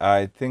much.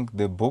 I think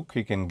the book,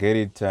 you can get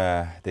it,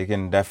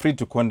 they're free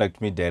to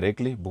contact me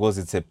directly, because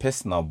it's a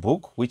personal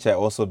book, which I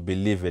also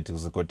believe it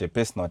has got a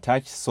personal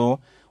touch. So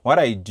what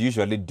I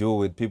usually do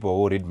with people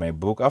who read my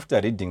book,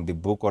 after reading the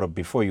book or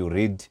before you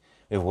read,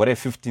 we've got a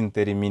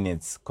 15-30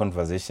 minutes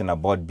conversation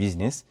about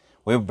business,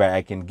 whereby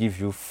I can give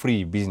you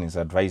free business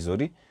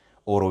advisory,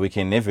 or we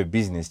can have a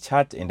business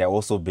chat, and I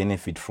also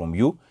benefit from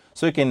you.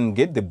 So you can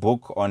get the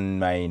book on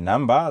my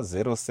number,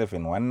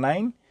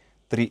 0719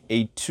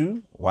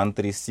 382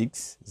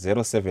 136,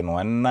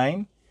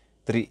 0719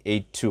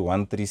 382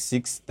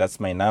 136. That's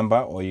my number.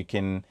 Or you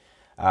can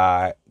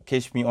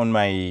catch me on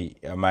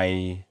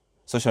my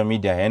social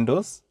media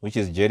handles, which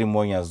is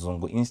Jerimo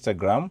Nyazungu,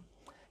 Instagram,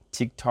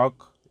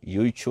 TikTok,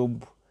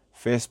 YouTube,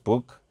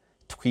 Facebook,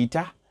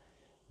 Twitter.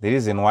 The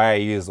reason why I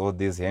use all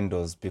these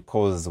handles,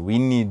 because we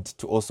need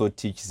to also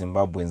teach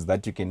Zimbabweans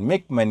that you can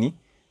make money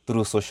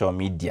through social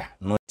media.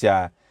 Not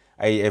I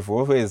have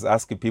always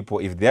asked people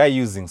if they are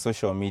using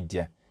social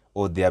media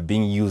or they are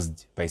being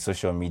used by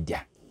social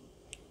media.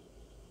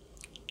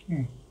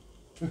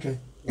 Okay.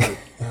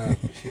 Well,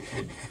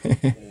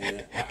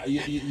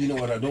 you know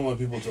what? I don't want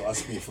people to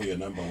ask me for your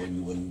number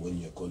when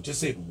you're calling.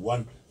 Just say it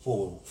one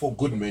for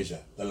good measure.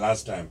 The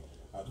last time.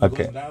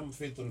 Okay.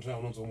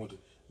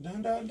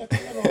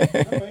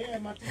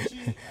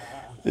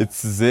 It's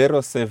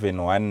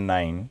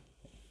 0719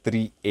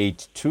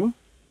 382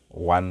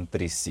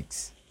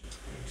 136.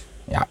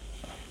 Yeah.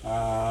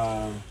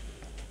 And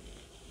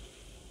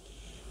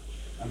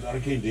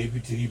Arcane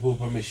Deputy Repo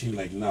permission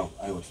like now.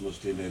 I was not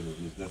staying there with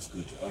this. That's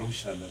good.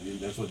 Arusha,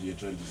 that's what you're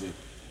trying to say.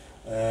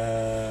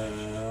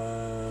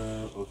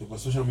 Okay, but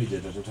social media,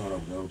 I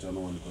don't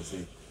want to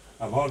say.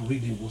 About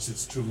reading books,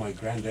 it's true. My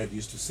granddad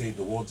used to say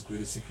the world's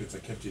greatest secrets are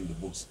kept in the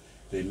books.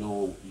 They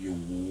know you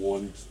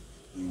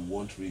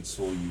won't read,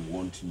 so you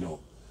won't know.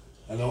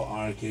 Hello,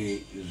 RK.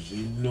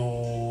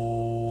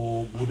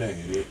 Zino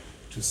Budahere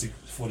to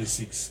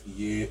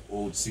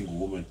 46-year-old single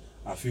woman.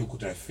 I feel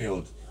could I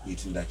failed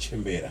it in that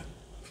chambera.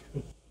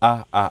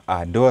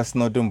 Those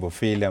not dumbo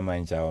failure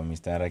manjawa,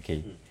 Mr.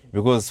 RK.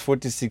 Because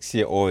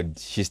 46-year-old,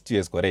 she still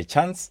has got a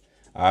chance.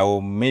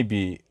 Or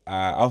maybe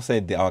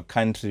outside our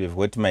country, we've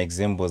got my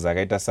examples.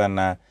 Akaita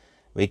sana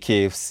we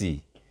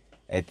KFC.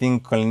 I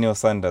think Colonel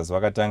Sanders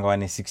wakatanga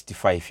wane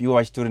 65. You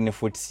wachitori ne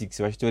 46,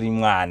 wachitori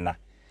mwana.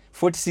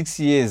 46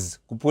 years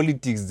ku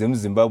politics zemu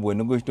Zimbabwe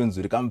nongo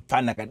chitonzuri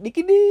kampana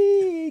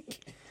kadikidiki.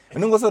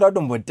 Nongo so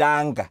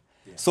radombotanga.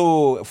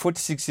 So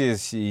 46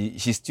 years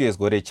she still has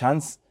got a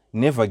chance.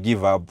 Never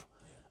give up.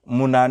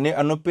 Munane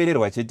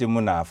anopererwa chete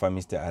munafa,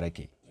 Mr. RK.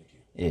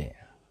 Yeah.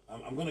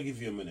 I'm going to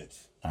give you a minute.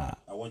 I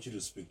want you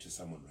to speak to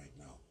someone right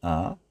now.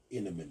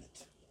 In a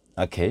minute.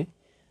 Okay.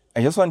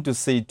 I just want to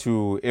say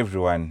to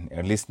everyone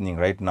listening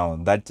right now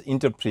that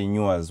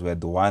entrepreneurs were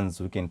the ones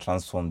who can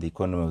transform the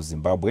economy of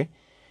Zimbabwe.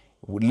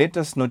 Let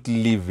us not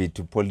leave it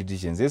to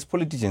politicians. As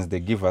politicians, they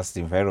give us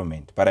the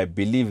environment. But I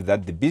believe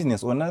that the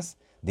business owners,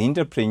 the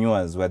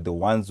entrepreneurs were the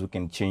ones who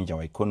can change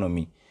our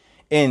economy.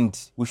 And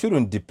we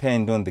shouldn't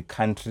depend on the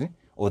country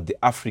or the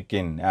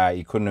African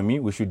economy.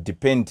 We should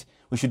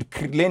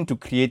learn to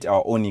create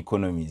our own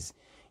economies.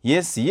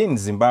 Yes, here in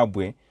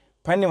Zimbabwe,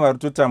 pane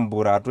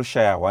varutotambura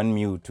atoshaya 1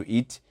 meal to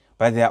eat,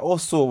 but there are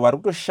also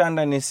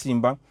varutoshanda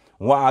nesimba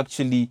who are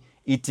actually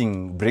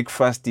eating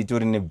breakfast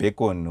itori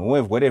nebacon, who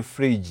have got a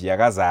fridge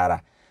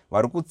yakazara.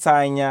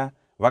 Varukutsanya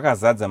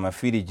vakazadza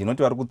mafridge, not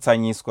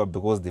varukutsanyiswa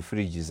because the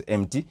fridge is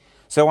empty.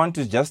 So I want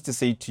to just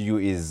say to you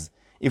is,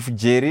 if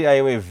Jerry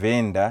aiwe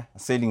vendor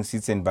selling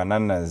seeds and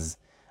bananas,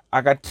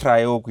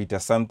 akatryo kuita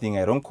something,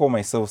 I don't call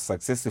myself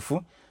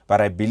successful, but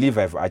I believe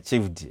I've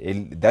achieved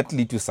that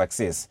little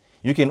success.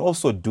 You can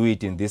also do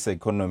it in this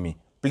economy.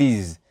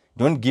 Please,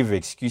 don't give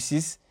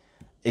excuses.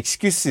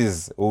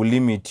 Excuses will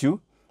limit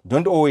you.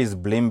 Don't always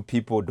blame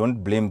people.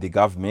 Don't blame the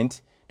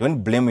government.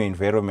 Don't blame your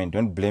environment.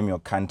 Don't blame your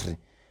country.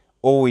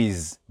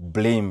 Always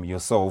blame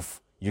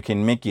yourself. You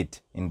can make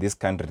it in this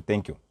country.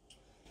 Thank you.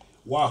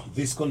 Wow,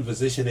 this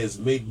conversation has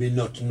made me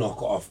not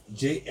knock off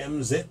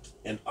JMZ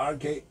and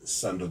RK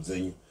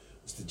Sandodzenyu.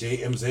 Mr.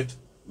 JMZ,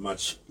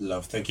 much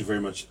love. Thank you very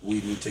much. We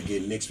meet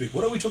again next week.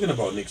 What are we talking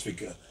about next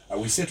week? Are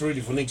we set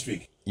already for next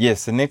week?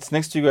 Yes, next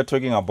week we're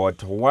talking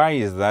about why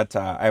is that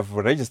I've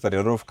registered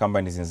a lot of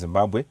companies in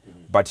Zimbabwe,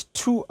 but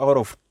 2 out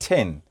of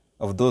 10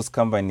 of those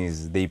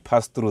companies, they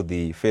pass through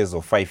the phase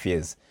of 5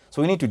 years.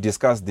 So we need to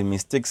discuss the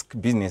mistakes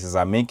businesses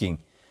are making.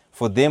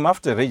 For them,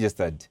 after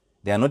registered,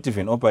 they are not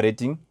even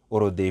operating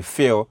or they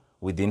fail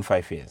within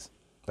 5 years.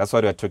 That's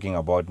what we're talking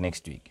about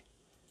next week.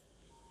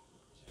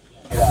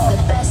 The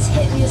best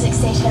hit music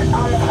station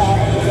on the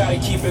planet. You gotta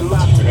keep it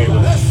locked.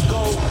 Let's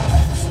go.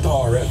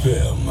 Star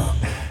FM.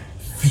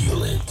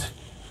 Feel it.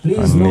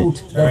 Please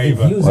note that the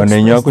views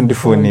Wanenyo expressed in the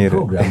following kundifunira.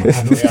 program are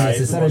not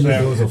necessarily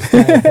those of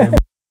Star FM.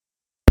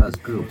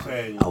 Group.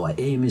 Our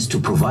aim is to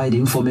provide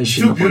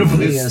information on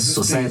various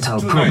societal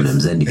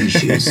problems and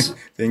issues.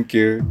 Thank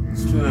you.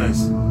 It's too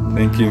nice.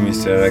 Thank you,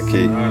 Mr.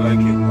 Rake. I like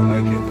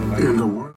it.